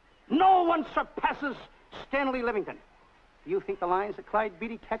 No one surpasses Stanley Livington. Do you think the lions that Clyde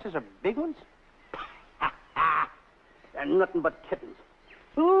Beatty catches are big ones? They're nothing but kittens.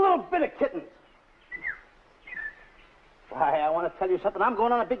 A little bit of kittens. Why, I want to tell you something. I'm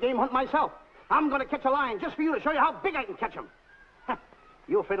going on a big game hunt myself. I'm going to catch a lion just for you to show you how big I can catch him.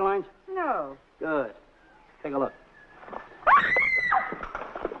 You afraid of lions? No. Good. Take a look.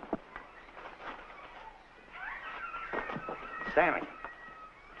 Stanley.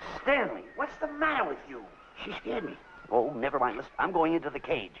 Stanley, what's the matter with you? She scared me. Oh, never mind. Listen, I'm going into the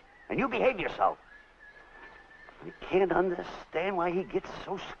cage, and you behave yourself. I can't understand why he gets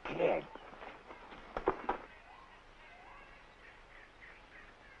so scared.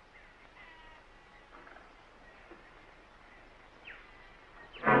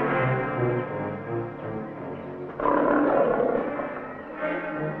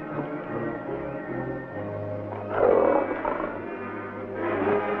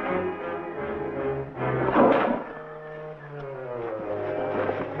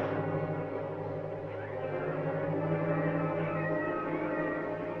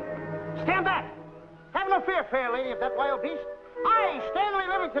 Stand back! Have no fear, fair lady of that wild beast. I, Stanley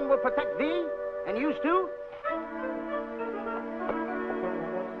Livington, will protect thee, and you too.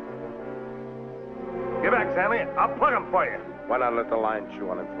 Get back, Stanley. I'll plug him for you. Why not let the lion chew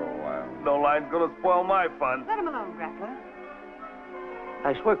on him for a while? No lion's gonna spoil my fun. Let him alone, Grappler.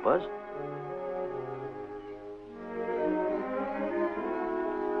 Nice work, Buzz.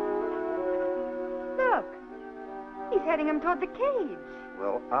 Look. He's heading him toward the cage.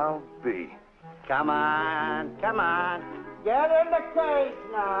 Well, I'll be. Come on, come on. Get in the cage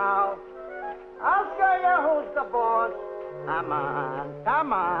now. I'll show you who's the boss. Come on,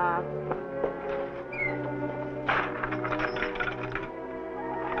 come on.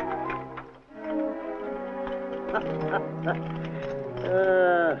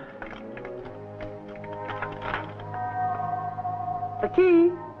 The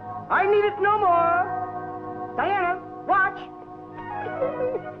key. I need it no more. Diana, watch.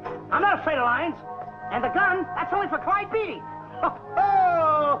 I'm not afraid of lions. And the gun, that's only for Clyde Beatty.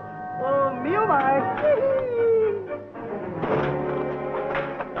 Oh, me oh my.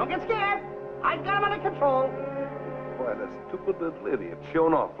 Don't get scared. I've got him under control. Why, that stupid little idiot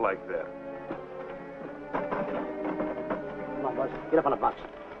showing off like that. Come on, Buzz. Get up on the box.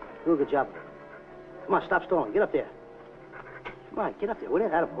 Do a good job. Come on, stop stalling. Get up there. Come on, get up there. Will you?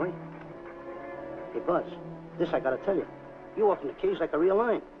 Attaboy. Hey, Buzz, this I gotta tell you. You walked in the cage like a real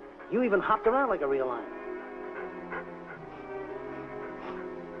lion. You even hopped around like a real lion.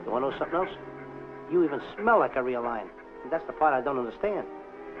 You wanna know something else? You even smell like a real lion. And that's the part I don't understand.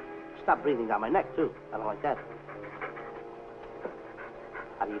 Stop breathing down my neck, too. I don't like that.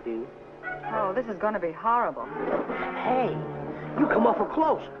 How do you do? Oh, this is going to be horrible. Hey, you come awful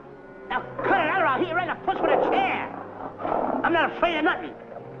close. Now, cut it out or I'll hit you right in the puss with a chair. I'm not afraid of nothing.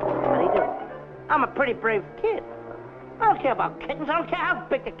 How do you do? I'm a pretty brave kid. I don't care about kittens. I don't care how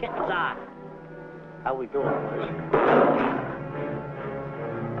big the kittens are. How we doing?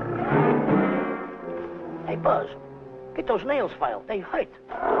 Hey, Buzz, get those nails filed. They hurt.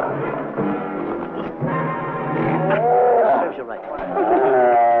 Serves you right.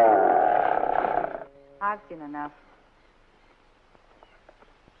 I've seen enough.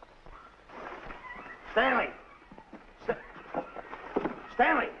 Stanley!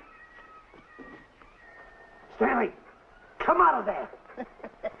 Stanley! Stanley! Come out of there!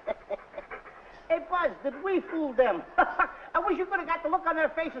 Hey, Buzz, did we fool them? I wish you could have got the look on their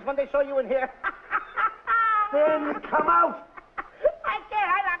faces when they saw you in here. Stanley, come out! I can't.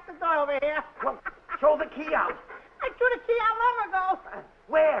 I locked the door over here. Well, throw the key out. I threw the key out long ago.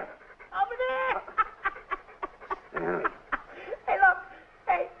 Where? Over there. Stanley. Hey, look.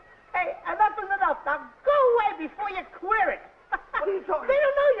 Hey, enough is enough. Now go away before you queer it. What are you talking They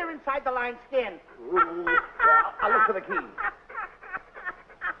don't know you're inside the lion's skin. I'll look for the key.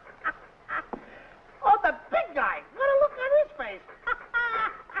 Oh, the big guy. What a look on his face.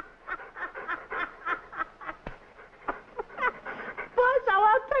 Buzz,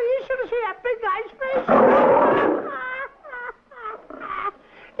 I'll tell you, you should have seen that big guy's face.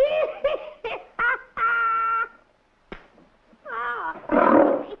 He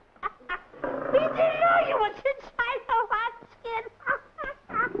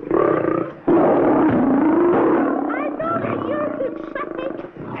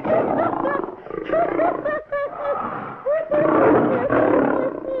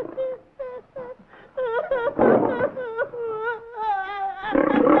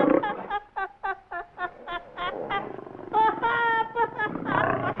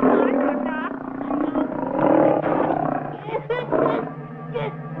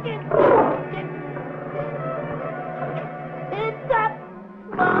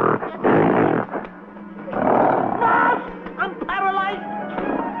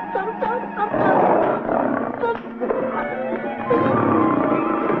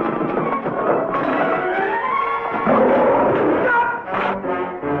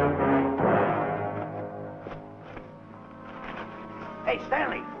Hey,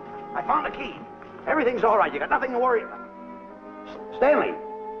 Stanley, I found the key. Everything's all right. You got nothing to worry about. Stanley.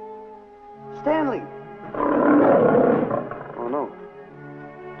 Stanley. Oh, no.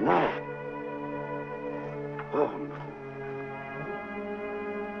 No. Oh.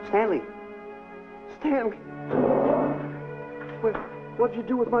 Stanley. Stanley. What'd you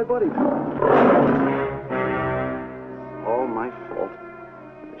do with my buddy? All my fault.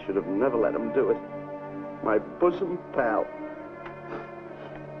 I should have never let him do it. My bosom pal.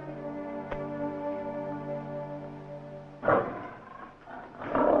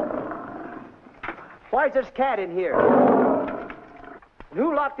 Why's this cat in here? And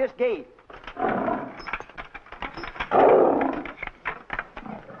who locked this gate?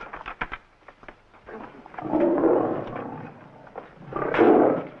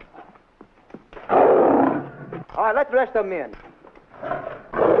 All right, let the rest of them in.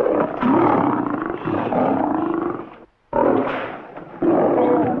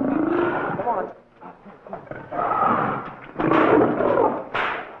 Come on.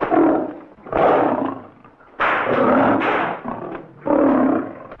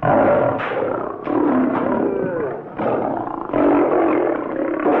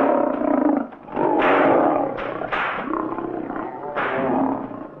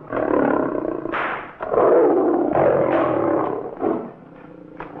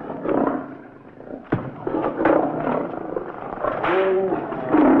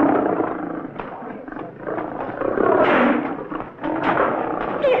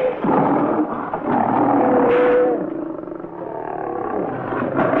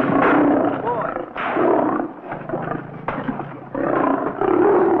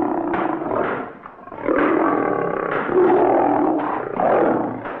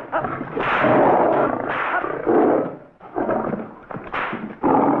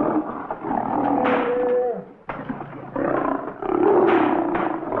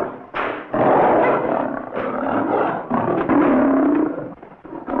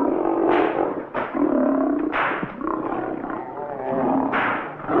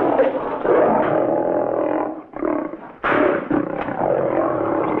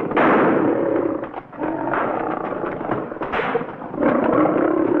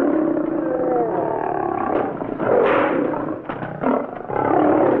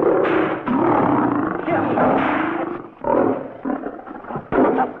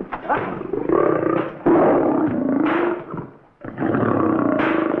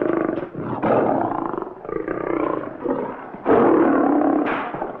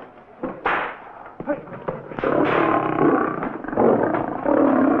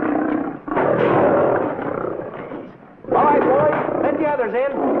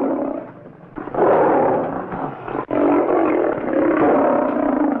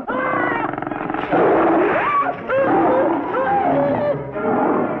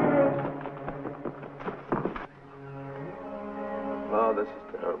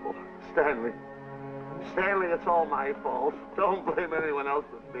 Stanley, it's all my fault. Don't blame anyone else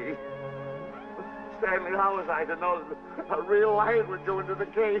but me. Stanley, how was I to know that a real lion would go into the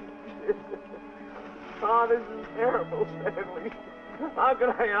cage? Oh, this is terrible, Stanley. How could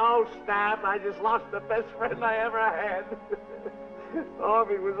I? Oh, snap, I just lost the best friend I ever had. Oh, if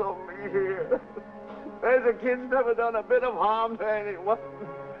he was only here. There's a kid's never done a bit of harm to anyone.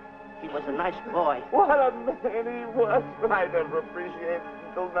 He was a nice boy. What a man he was, but I never appreciated him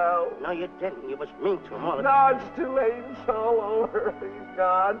until now. No, you didn't. You was mean to him all the time. No, it's too late. It's all over. He's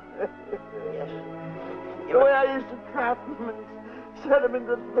gone. Yes. The way I used to trap him and set him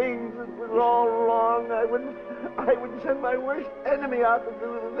into things that was all wrong, I would send my worst enemy out to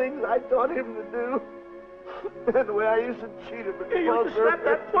do the things I taught him to do. And the way I used to cheat him. You used to slap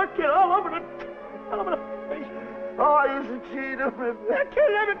that poor kid all over the face. Oh, I used to cheat him. That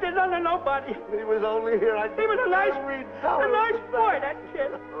kid never did nothing to nobody. He was only here. He was a nice boy, that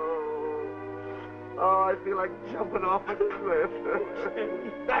kid. Oh, I feel like jumping off a cliff.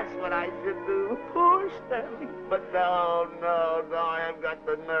 That's what I should do. Poor Stanley. But no, I haven't got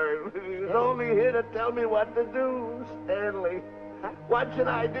the nerve. He was only here to tell me what to do, Stanley. What should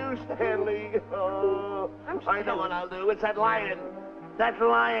I do, Stanley? Oh, I know what I'll do. It's that lion. That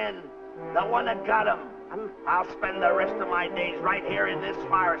lion. The one that got him. I'll spend the rest of my days right here in this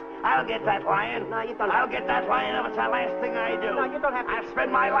forest. I'll get that lion. No, you don't. I'll get that lion if it's the last thing I do. No, you don't have to. I'll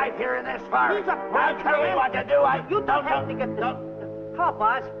spend my life here in this forest. He's a Now tell me what to do. You don't have to get this. Come on,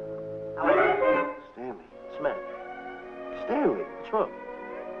 Buzz. Stanley. Smith. Stanley. What's wrong?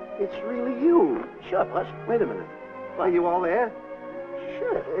 It's really you. Sure, Buzz. Wait a minute. Are you all there?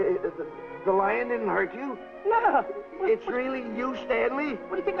 Sure. The lion didn't hurt you? No. It's really you, Stanley?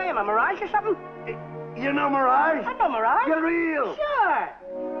 What do you think I am, a mirage or something? You know Mirage? I know Mirage. You're real. Sure.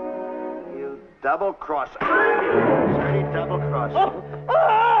 You double-crosser. Dirty double-crosser.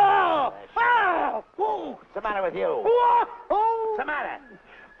 Oh! Oh! What's the matter with you? What's the matter?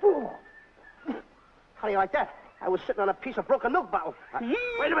 How do you like that? I was sitting on a piece of broken milk bottle.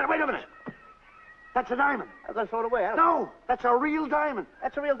 Wait a minute. That's a diamond. I'm going to throw it away. No, that's a real diamond.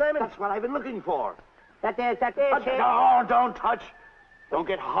 That's a real diamond? That's what I've been looking for. That there, Shemp. No, don't touch. Don't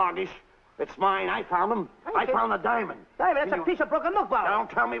get hoggish. It's mine. I found them. I found the diamond. Diamond, that's a piece of broken milk bottle. Don't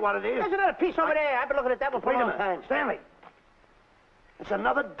tell me what it is. There's another piece over there. I've been looking at that one for a long time. Stanley. It's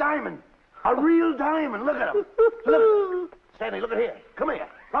another diamond. A real diamond. Look at him. Look. Stanley, look at here. Come here.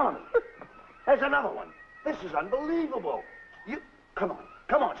 Follow me. There's another one. This is unbelievable. Come on,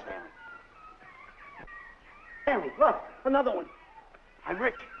 Stanley. Stanley, look. Another one. I'm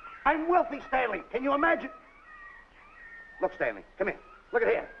rich. I'm wealthy, Stanley. Can you imagine? Look, Stanley. Come here. Look at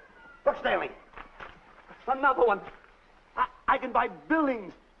here. Look, Stanley. Another one. I can buy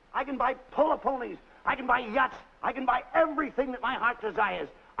buildings. I can buy polo ponies. I can buy yachts. I can buy everything that my heart desires.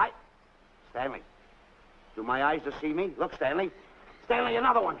 Stanley, do my eyes deceive me? Look, Stanley. Stanley,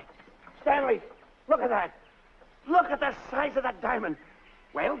 another one. Stanley, look at that. Look at the size of that diamond.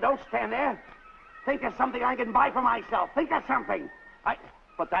 Well, don't stand there. Think of something I can buy for myself. Think of something.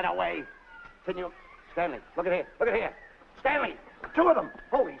 Put that away. Can you... Stanley, look at here. Look at here. Stanley, two of them.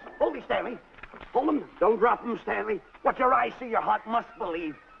 Hold these, Stanley. Hold them. Don't drop them, Stanley. What your eyes see, your heart must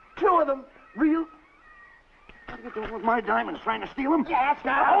believe. Two of them. Real... What are you doing with my diamonds? Trying to steal them? Yeah, that's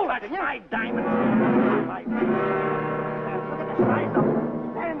now. Hold it. My diamonds. Look at the size of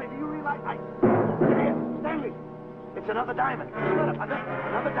them. Stanley, do you realize... Look at here. Stanley. It's another diamond.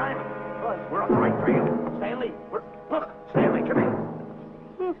 Another diamond. We're on the right trail. Stanley, look. Stanley, come here.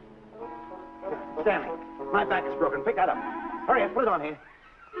 Stanley, my back is broken. Pick that up. Hurry up. Put it on here.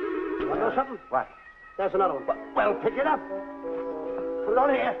 You want to know something? What? There's another one. Well, pick it up. Put it on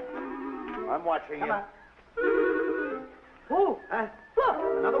here. I'm watching you. Come on. Ooh. Look.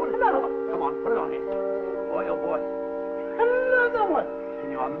 Another one? Another one. Come on, put it on here. Boy, oh boy. Another one. Can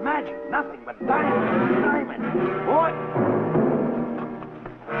you imagine? Nothing but diamond. Boy.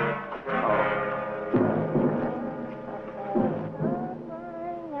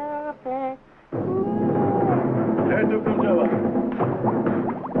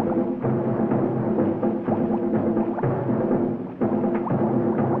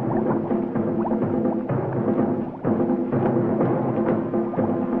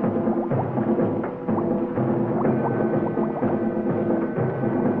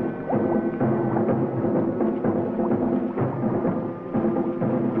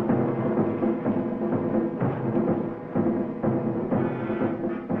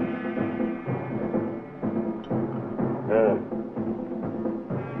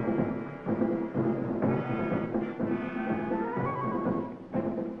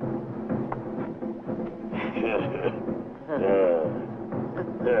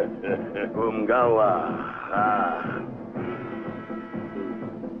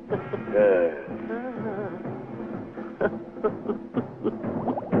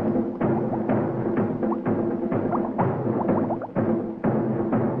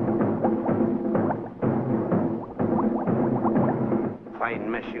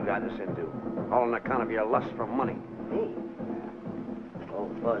 Fine mess you got us into. All on account of your lust for money. Me? Oh,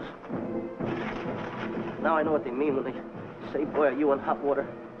 Buzz. Now I know what they mean when they say, boy, are you in hot water.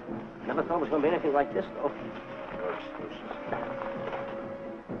 Never thought it was going to be anything like this, though. No excuses.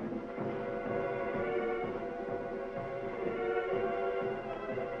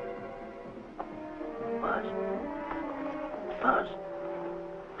 Buzz.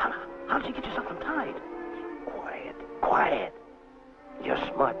 How did you get yourself untied? Quiet. You're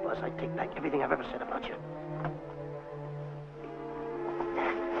smart, Buzz. I take back everything I've ever said about you.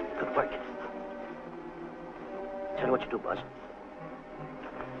 Good work. Tell you what you do, Buzz.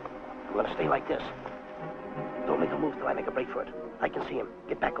 I'm gonna stay like this. Don't make a move till I make a break for it. I can see him.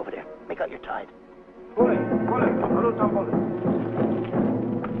 Get back over there. Make out you're tied. Pull it. Pull it.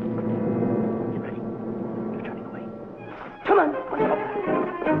 Get ready. You're turning away. Come on.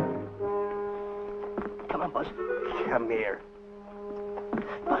 Come on, Buzz. Come here.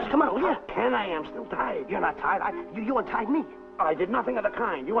 Buzz, come on, will you? Can I? I'm still tied. You're not tied. You untied me. I did nothing of the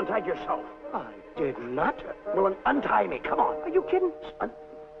kind. You untied yourself. I did not. Well, then untie me. Come on. Are you kidding?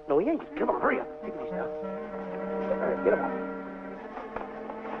 No, he ain't. Come on, hurry up. Take these down. Get them off.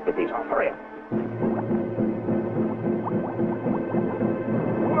 Get these off. Hurry up.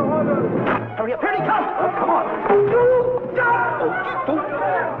 Hurry up. Here he comes. Oh, come on.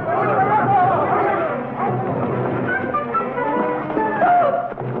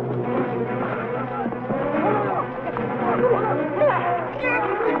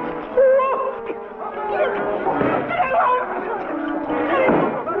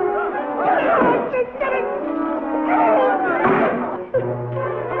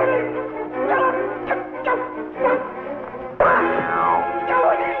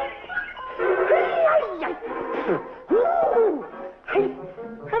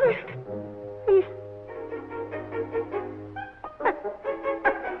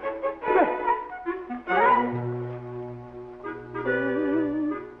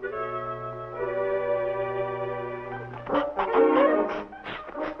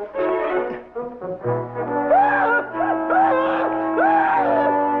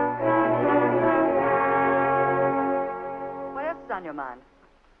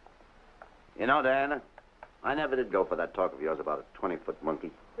 You know, Diana, I never did go for that talk of yours about a 20-foot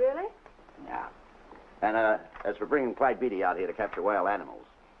monkey. Really? Yeah. And as for bringing Clyde Beatty out here to capture wild animals,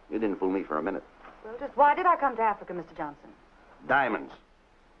 you didn't fool me for a minute. Well, just why did I come to Africa, Mr. Johnson? Diamonds.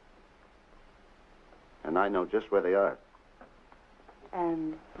 And I know just where they are.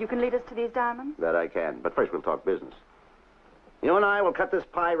 And you can lead us to these diamonds? That I can. But first we'll talk business. You and I will cut this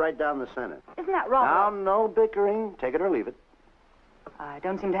pie right down the center. Isn't that wrong? Now, no bickering. Take it or leave it. I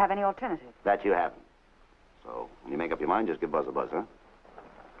don't seem to have any alternative. That you haven't. So, when you make up your mind, just give Buzz a buzz, huh?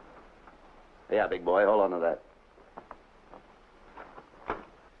 Yeah, big boy, hold on to that.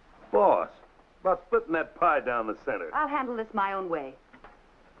 Boss, about splitting that pie down the center. I'll handle this my own way.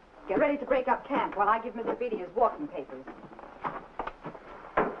 Get ready to break up camp while I give Mr. Beatty his walking papers.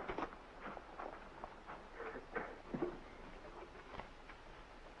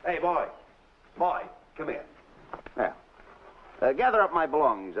 Hey, boy. Boy, come here. Yeah. Gather up my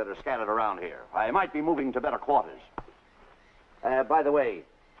belongings that are scattered around here. I might be moving to better quarters. By the way,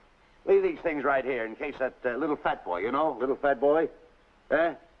 leave these things right here in case that little fat boy, you know, little fat boy,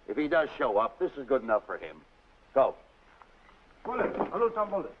 if he does show up, this is good enough for him. Go. Bullet. A little some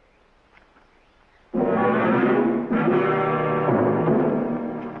bullet.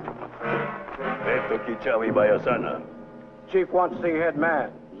 Esto Kichawi Bayasana. Chief wants to see head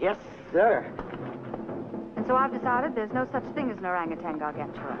man. Yes, sir. And so I've decided there's no such thing as an orangutan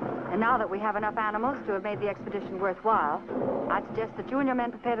gargantua. And now that we have enough animals to have made the expedition worthwhile, I'd suggest that you and your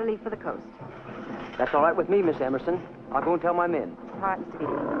men prepare to leave for the coast. That's all right with me, Miss Emerson. I'll go and tell my men. All right, Mr.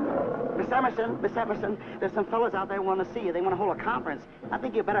 Beatty. Miss Emerson, there's some fellas out there who want to see you. They want to hold a conference. I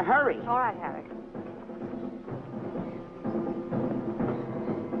think you better hurry. All right, Harry.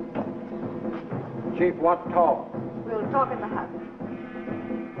 Chief wants to talk. We'll talk in the hut.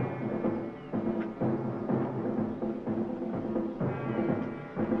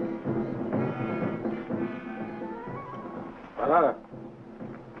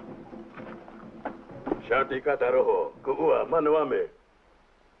 Shanti Kataroho, Kuua, Manuame.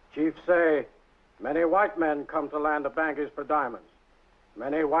 Chief say, many white men come to land of Bangis for diamonds.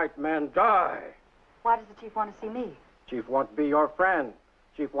 Many white men die. Why does the chief want to see me? Chief want to be your friend.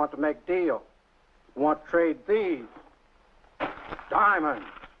 Chief want to make deal. Want to trade these diamonds.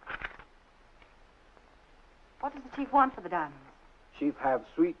 What does the chief want for the diamonds? Chief have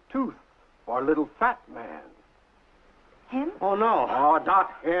sweet tooth for little fat man. Him? Oh, no. Oh,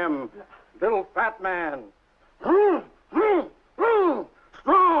 not him. Little fat man.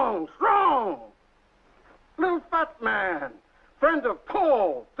 Strong, strong. Little fat man. Friend of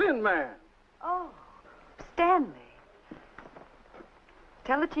tall, thin man. Oh, Stanley.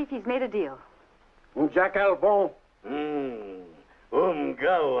 Tell the chief he's made a deal. Jack Albon.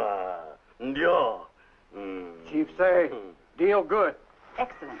 Umgawa. Ndio. Chief say, deal good.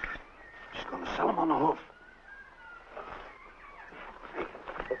 Excellent. Just gonna sell him on the hoof. Hey,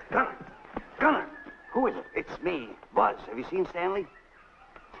 Gunner. Who is it? It's me, Buzz. Have you seen Stanley?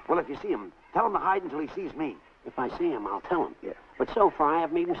 Well, if you see him, tell him to hide until he sees me. If I see him, I'll tell him. Yeah. But so far, I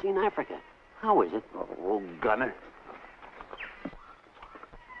haven't even seen Africa. How is it? Oh, Gunner.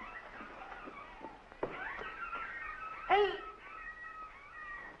 Hey!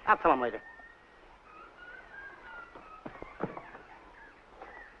 I'll tell him later.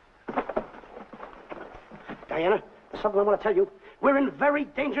 Diana, there's something I want to tell you. We're in very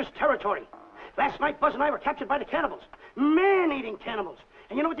dangerous territory. Last night, Buzz and I were captured by the cannibals. Man-eating cannibals.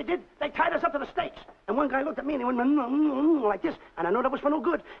 And you know what they did? They tied us up to the stakes. And one guy looked at me and he went like this. And I know that was for no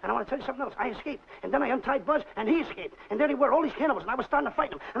good. And I want to tell you something else. I escaped. And then I untied Buzz and he escaped. And there they were, all these cannibals. And I was starting to fight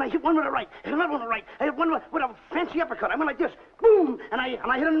them. And I hit one with a right. Hit another one with a right. I hit one with a fancy uppercut. I went like this. Boom! And I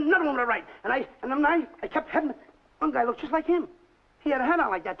hit another one with a right. And then I kept heading. One guy looked just like him. He had a hat on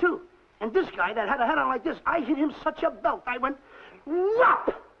like that, too. And this guy that had a hat on like this, I hit him such a belt. I went,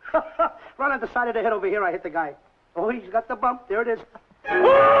 whop! Right on the side of the head over here, I hit the guy. Oh, he's got the bump. There it is.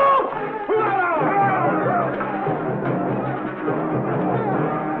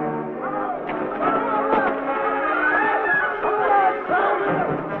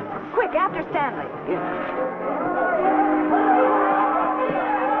 Quick, after Stanley.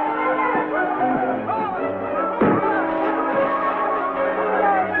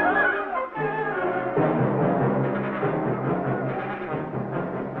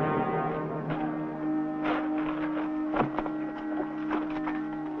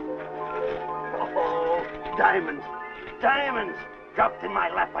 Diamonds. Diamonds. Dropped in my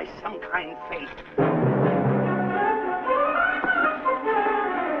lap by some kind fate.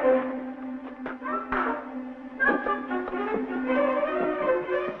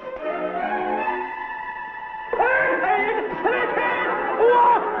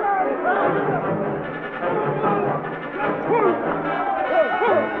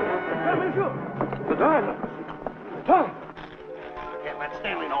 Tom! Can't let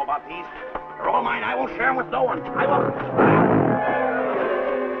Stanley know about these. They're all mine. I won't share them with no one. I won't.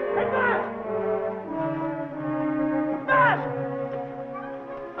 Hey, Bess! Bess!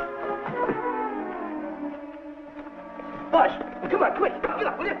 Boss, come on, quick. Get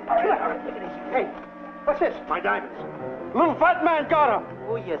up, will you? Come on. Hey, what's this? My diamonds. Little fat man got her.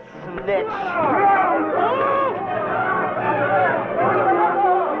 Oh, you snitch.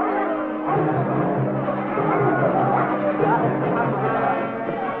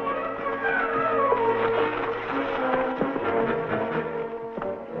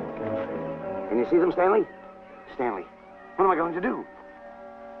 Can you see them, Stanley? Stanley, what am I going to do?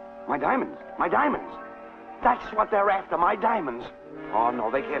 My diamonds. My diamonds. That's what they're after, my diamonds. Oh, no,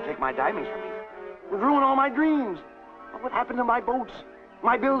 they can't take my diamonds from me. It would ruin all my dreams. What happened to my boats?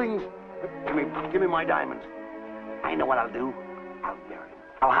 My buildings? Give me my diamonds. I know what I'll do. I'll bury them.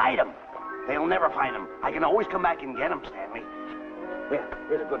 I'll hide them. They'll never find them. I can always come back and get them, Stanley. Here,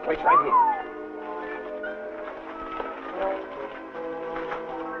 here's a good place right here.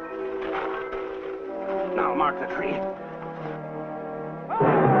 Now mark the tree.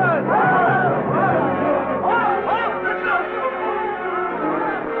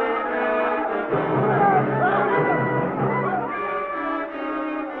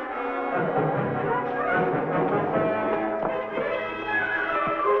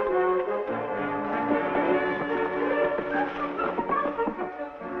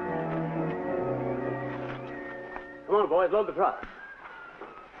 Come on, boys, load the truck.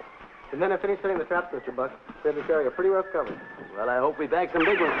 The men have finished setting the traps, Mr. Buck. Said the area pretty rough covered. Well, I hope we bag some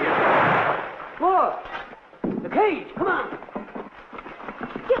big ones here. More! The cage, come on!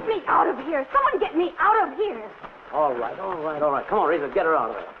 Get me out of here. Someone get me out of here. All right. Come on, Razor, get her out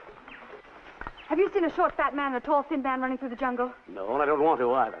of there. Have you seen a short, fat man and a tall, thin man running through the jungle? No, and I don't want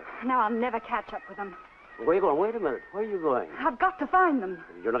to either. Now I'll never catch up with them. Where are you going? Wait a minute. Where are you going? I've got to find them.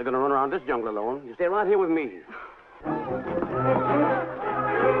 You're not going to run around this jungle alone. You stay right here with me.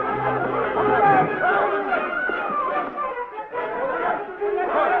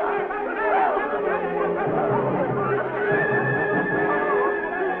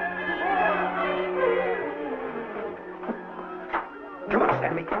 Come on,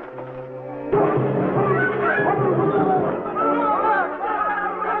 Stanley.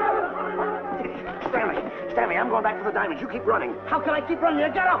 Stanley, I'm going back for the diamonds. You keep running. How can I keep running?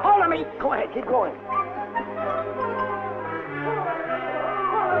 You got a hold of me. Go ahead, keep going.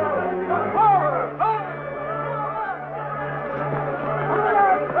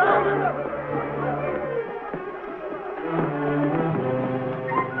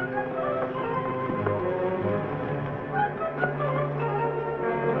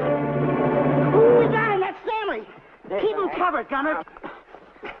 Who is that? That's Stanley. Keep him covered, Gunner.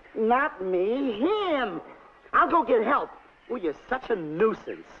 Not me, him. I'll go get help. Oh, you're such a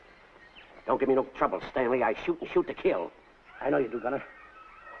nuisance. Don't give me no trouble, Stanley. I shoot and shoot to kill. I know you do, Gunner.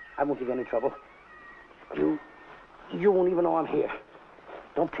 I won't give you any trouble. You won't even know I'm here.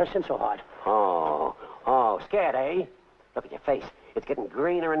 Don't press in so hard. Oh, scared, eh? Look at your face. It's getting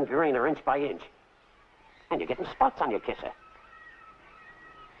greener and greener, inch by inch. And you're getting spots on your kisser.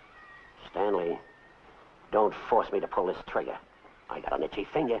 Stanley, don't force me to pull this trigger. I got an itchy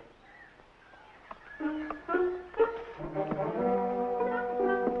finger.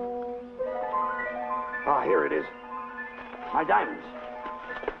 Ah, here it is. My diamonds.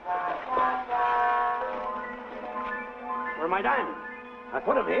 Where are my diamonds? I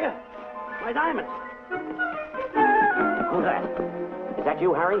put them here. My diamonds. Who's that? Is that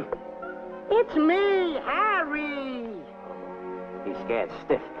you, Harry? It's me, Harry. He's scared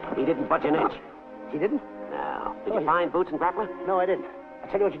stiff. He didn't budge an inch. He didn't? No. Did you find Boots and Grappler? No, I didn't. I'll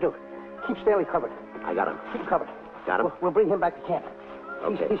tell you what you do. Keep Stanley covered. I got him. Keep him covered. Got him? We'll bring him back to camp.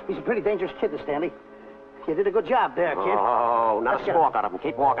 Okay. He's a pretty dangerous kid, this Stanley. You did a good job there, kid. Oh, not Let's a go. squawk out of him.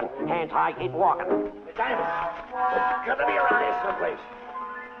 Keep walking. Hands high, keep walking. The diamonds. They're gonna be around here someplace.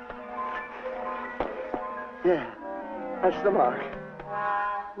 Yeah, that's the mark.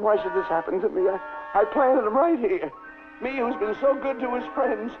 Why should this happen to me? I planted them right here. Me who's been so good to his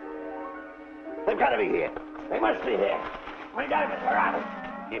friends. They've got to be here. They must be here. My diamonds are out.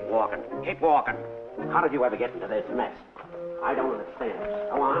 Keep walking. Keep walking. How did you ever get into this mess? I don't understand.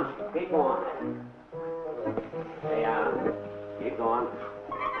 Go on. Keep going. Stay on. Keep going.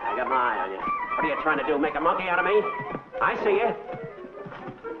 I got my eye on you. What are you trying to do? Make a monkey out of me? I see you.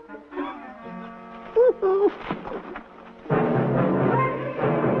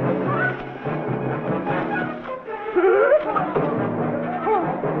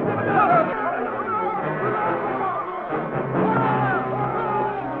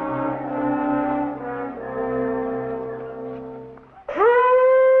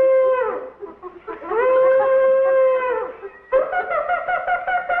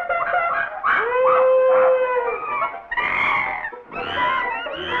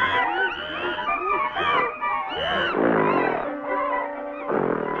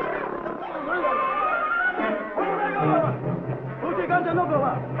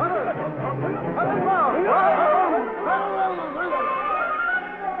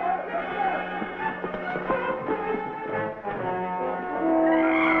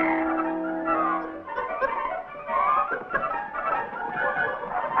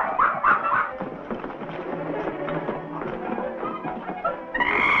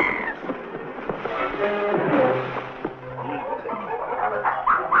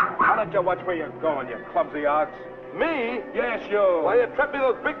 Watch where you're going, you clumsy ox. Me? Yes, you. Why, you tripped me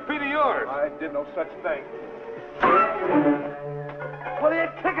those big feet of yours. I did no such thing. What are you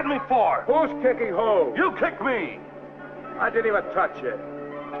kicking me for? Who's kicking who? You kicked me. I didn't even touch you.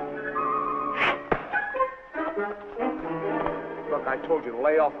 Look, I told you to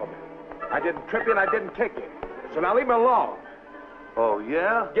lay off of me. I didn't trip you and I didn't kick you. So now leave me alone. Oh,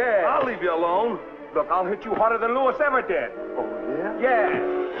 yeah? Yeah. I'll leave you alone. Look, I'll hit you harder than Lewis ever did. Oh, yeah?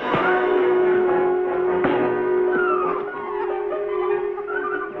 Yeah.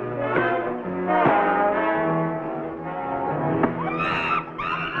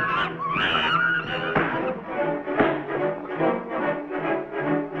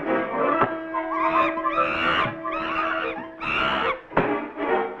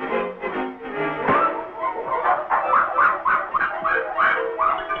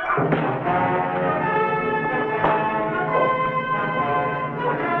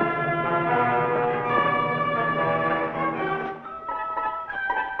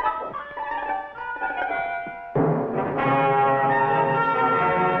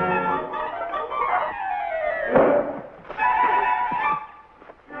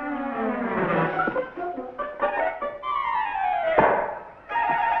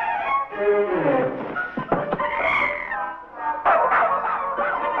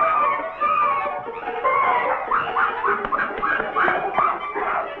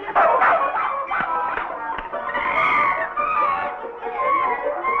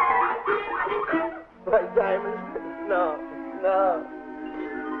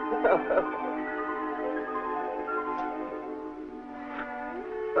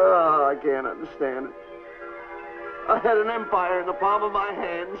 Oh, I can't understand it. I had an empire in the palm of my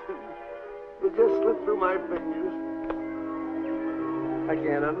hands. It just slipped through my fingers. I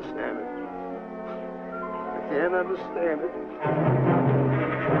can't understand it. I can't understand it.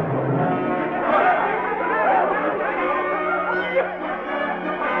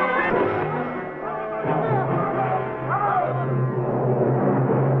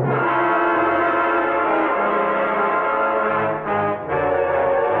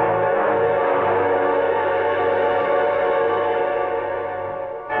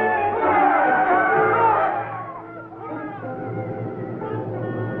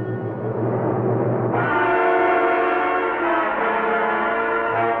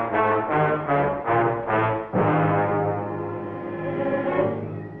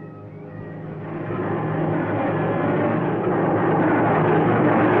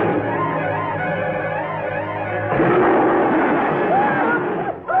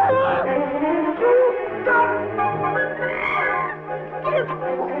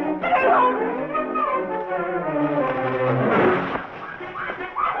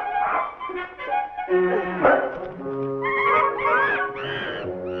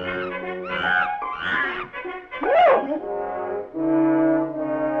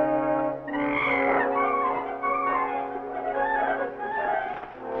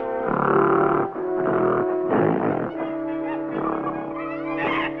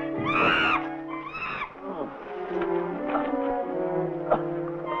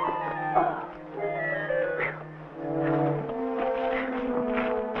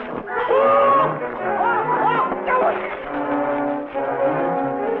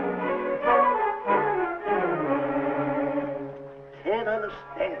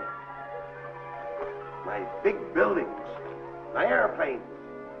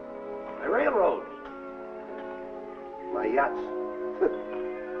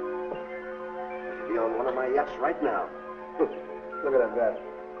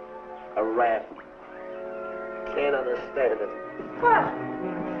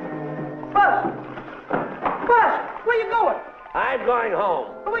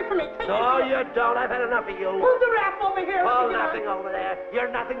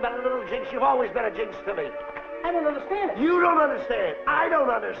 You've always been a jinx to me. I don't understand it. You don't understand. I don't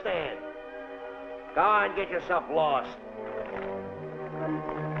understand. Go on, get yourself lost.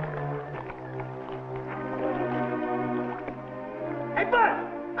 Hey, Bud!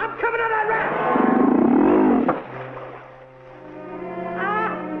 I'm coming on that rat!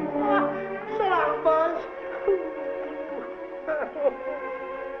 So long, Buzz.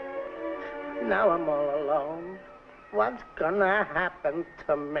 Now I'm all alone. What's gonna happen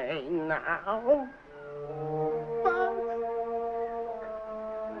to me now?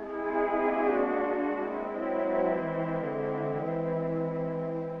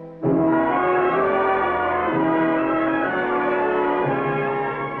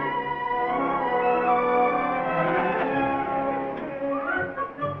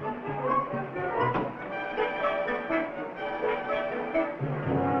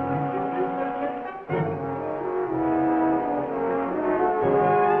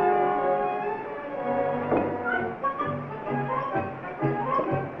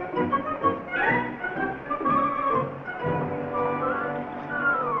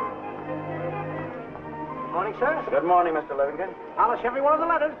 Good morning, Mr. Livingston. Polish every one of the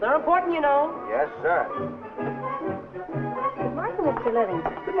letters. They're important, you know. Yes, sir. Good morning, Mr.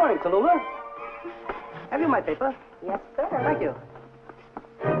 Livingston. Good morning, Tallulah. Have you my paper? Yes, sir. Thank you.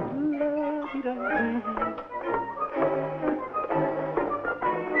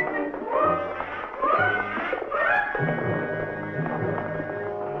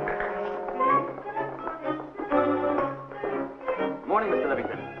 Morning, Mr.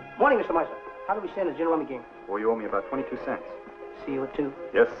 Livingston. Morning, Mr. Miser. How do we stand in the gin rummy game? Well, you owe me about 22 cents. See you at 2.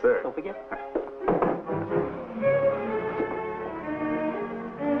 Yes, sir. Don't forget.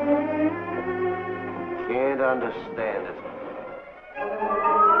 Can't understand it.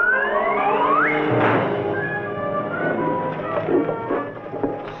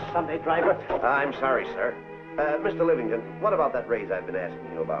 Sunday driver. I'm sorry, sir. Mr. Livingston, what about that raise I've been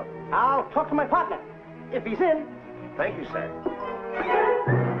asking you about? I'll talk to my partner. If he's in. Thank you, sir.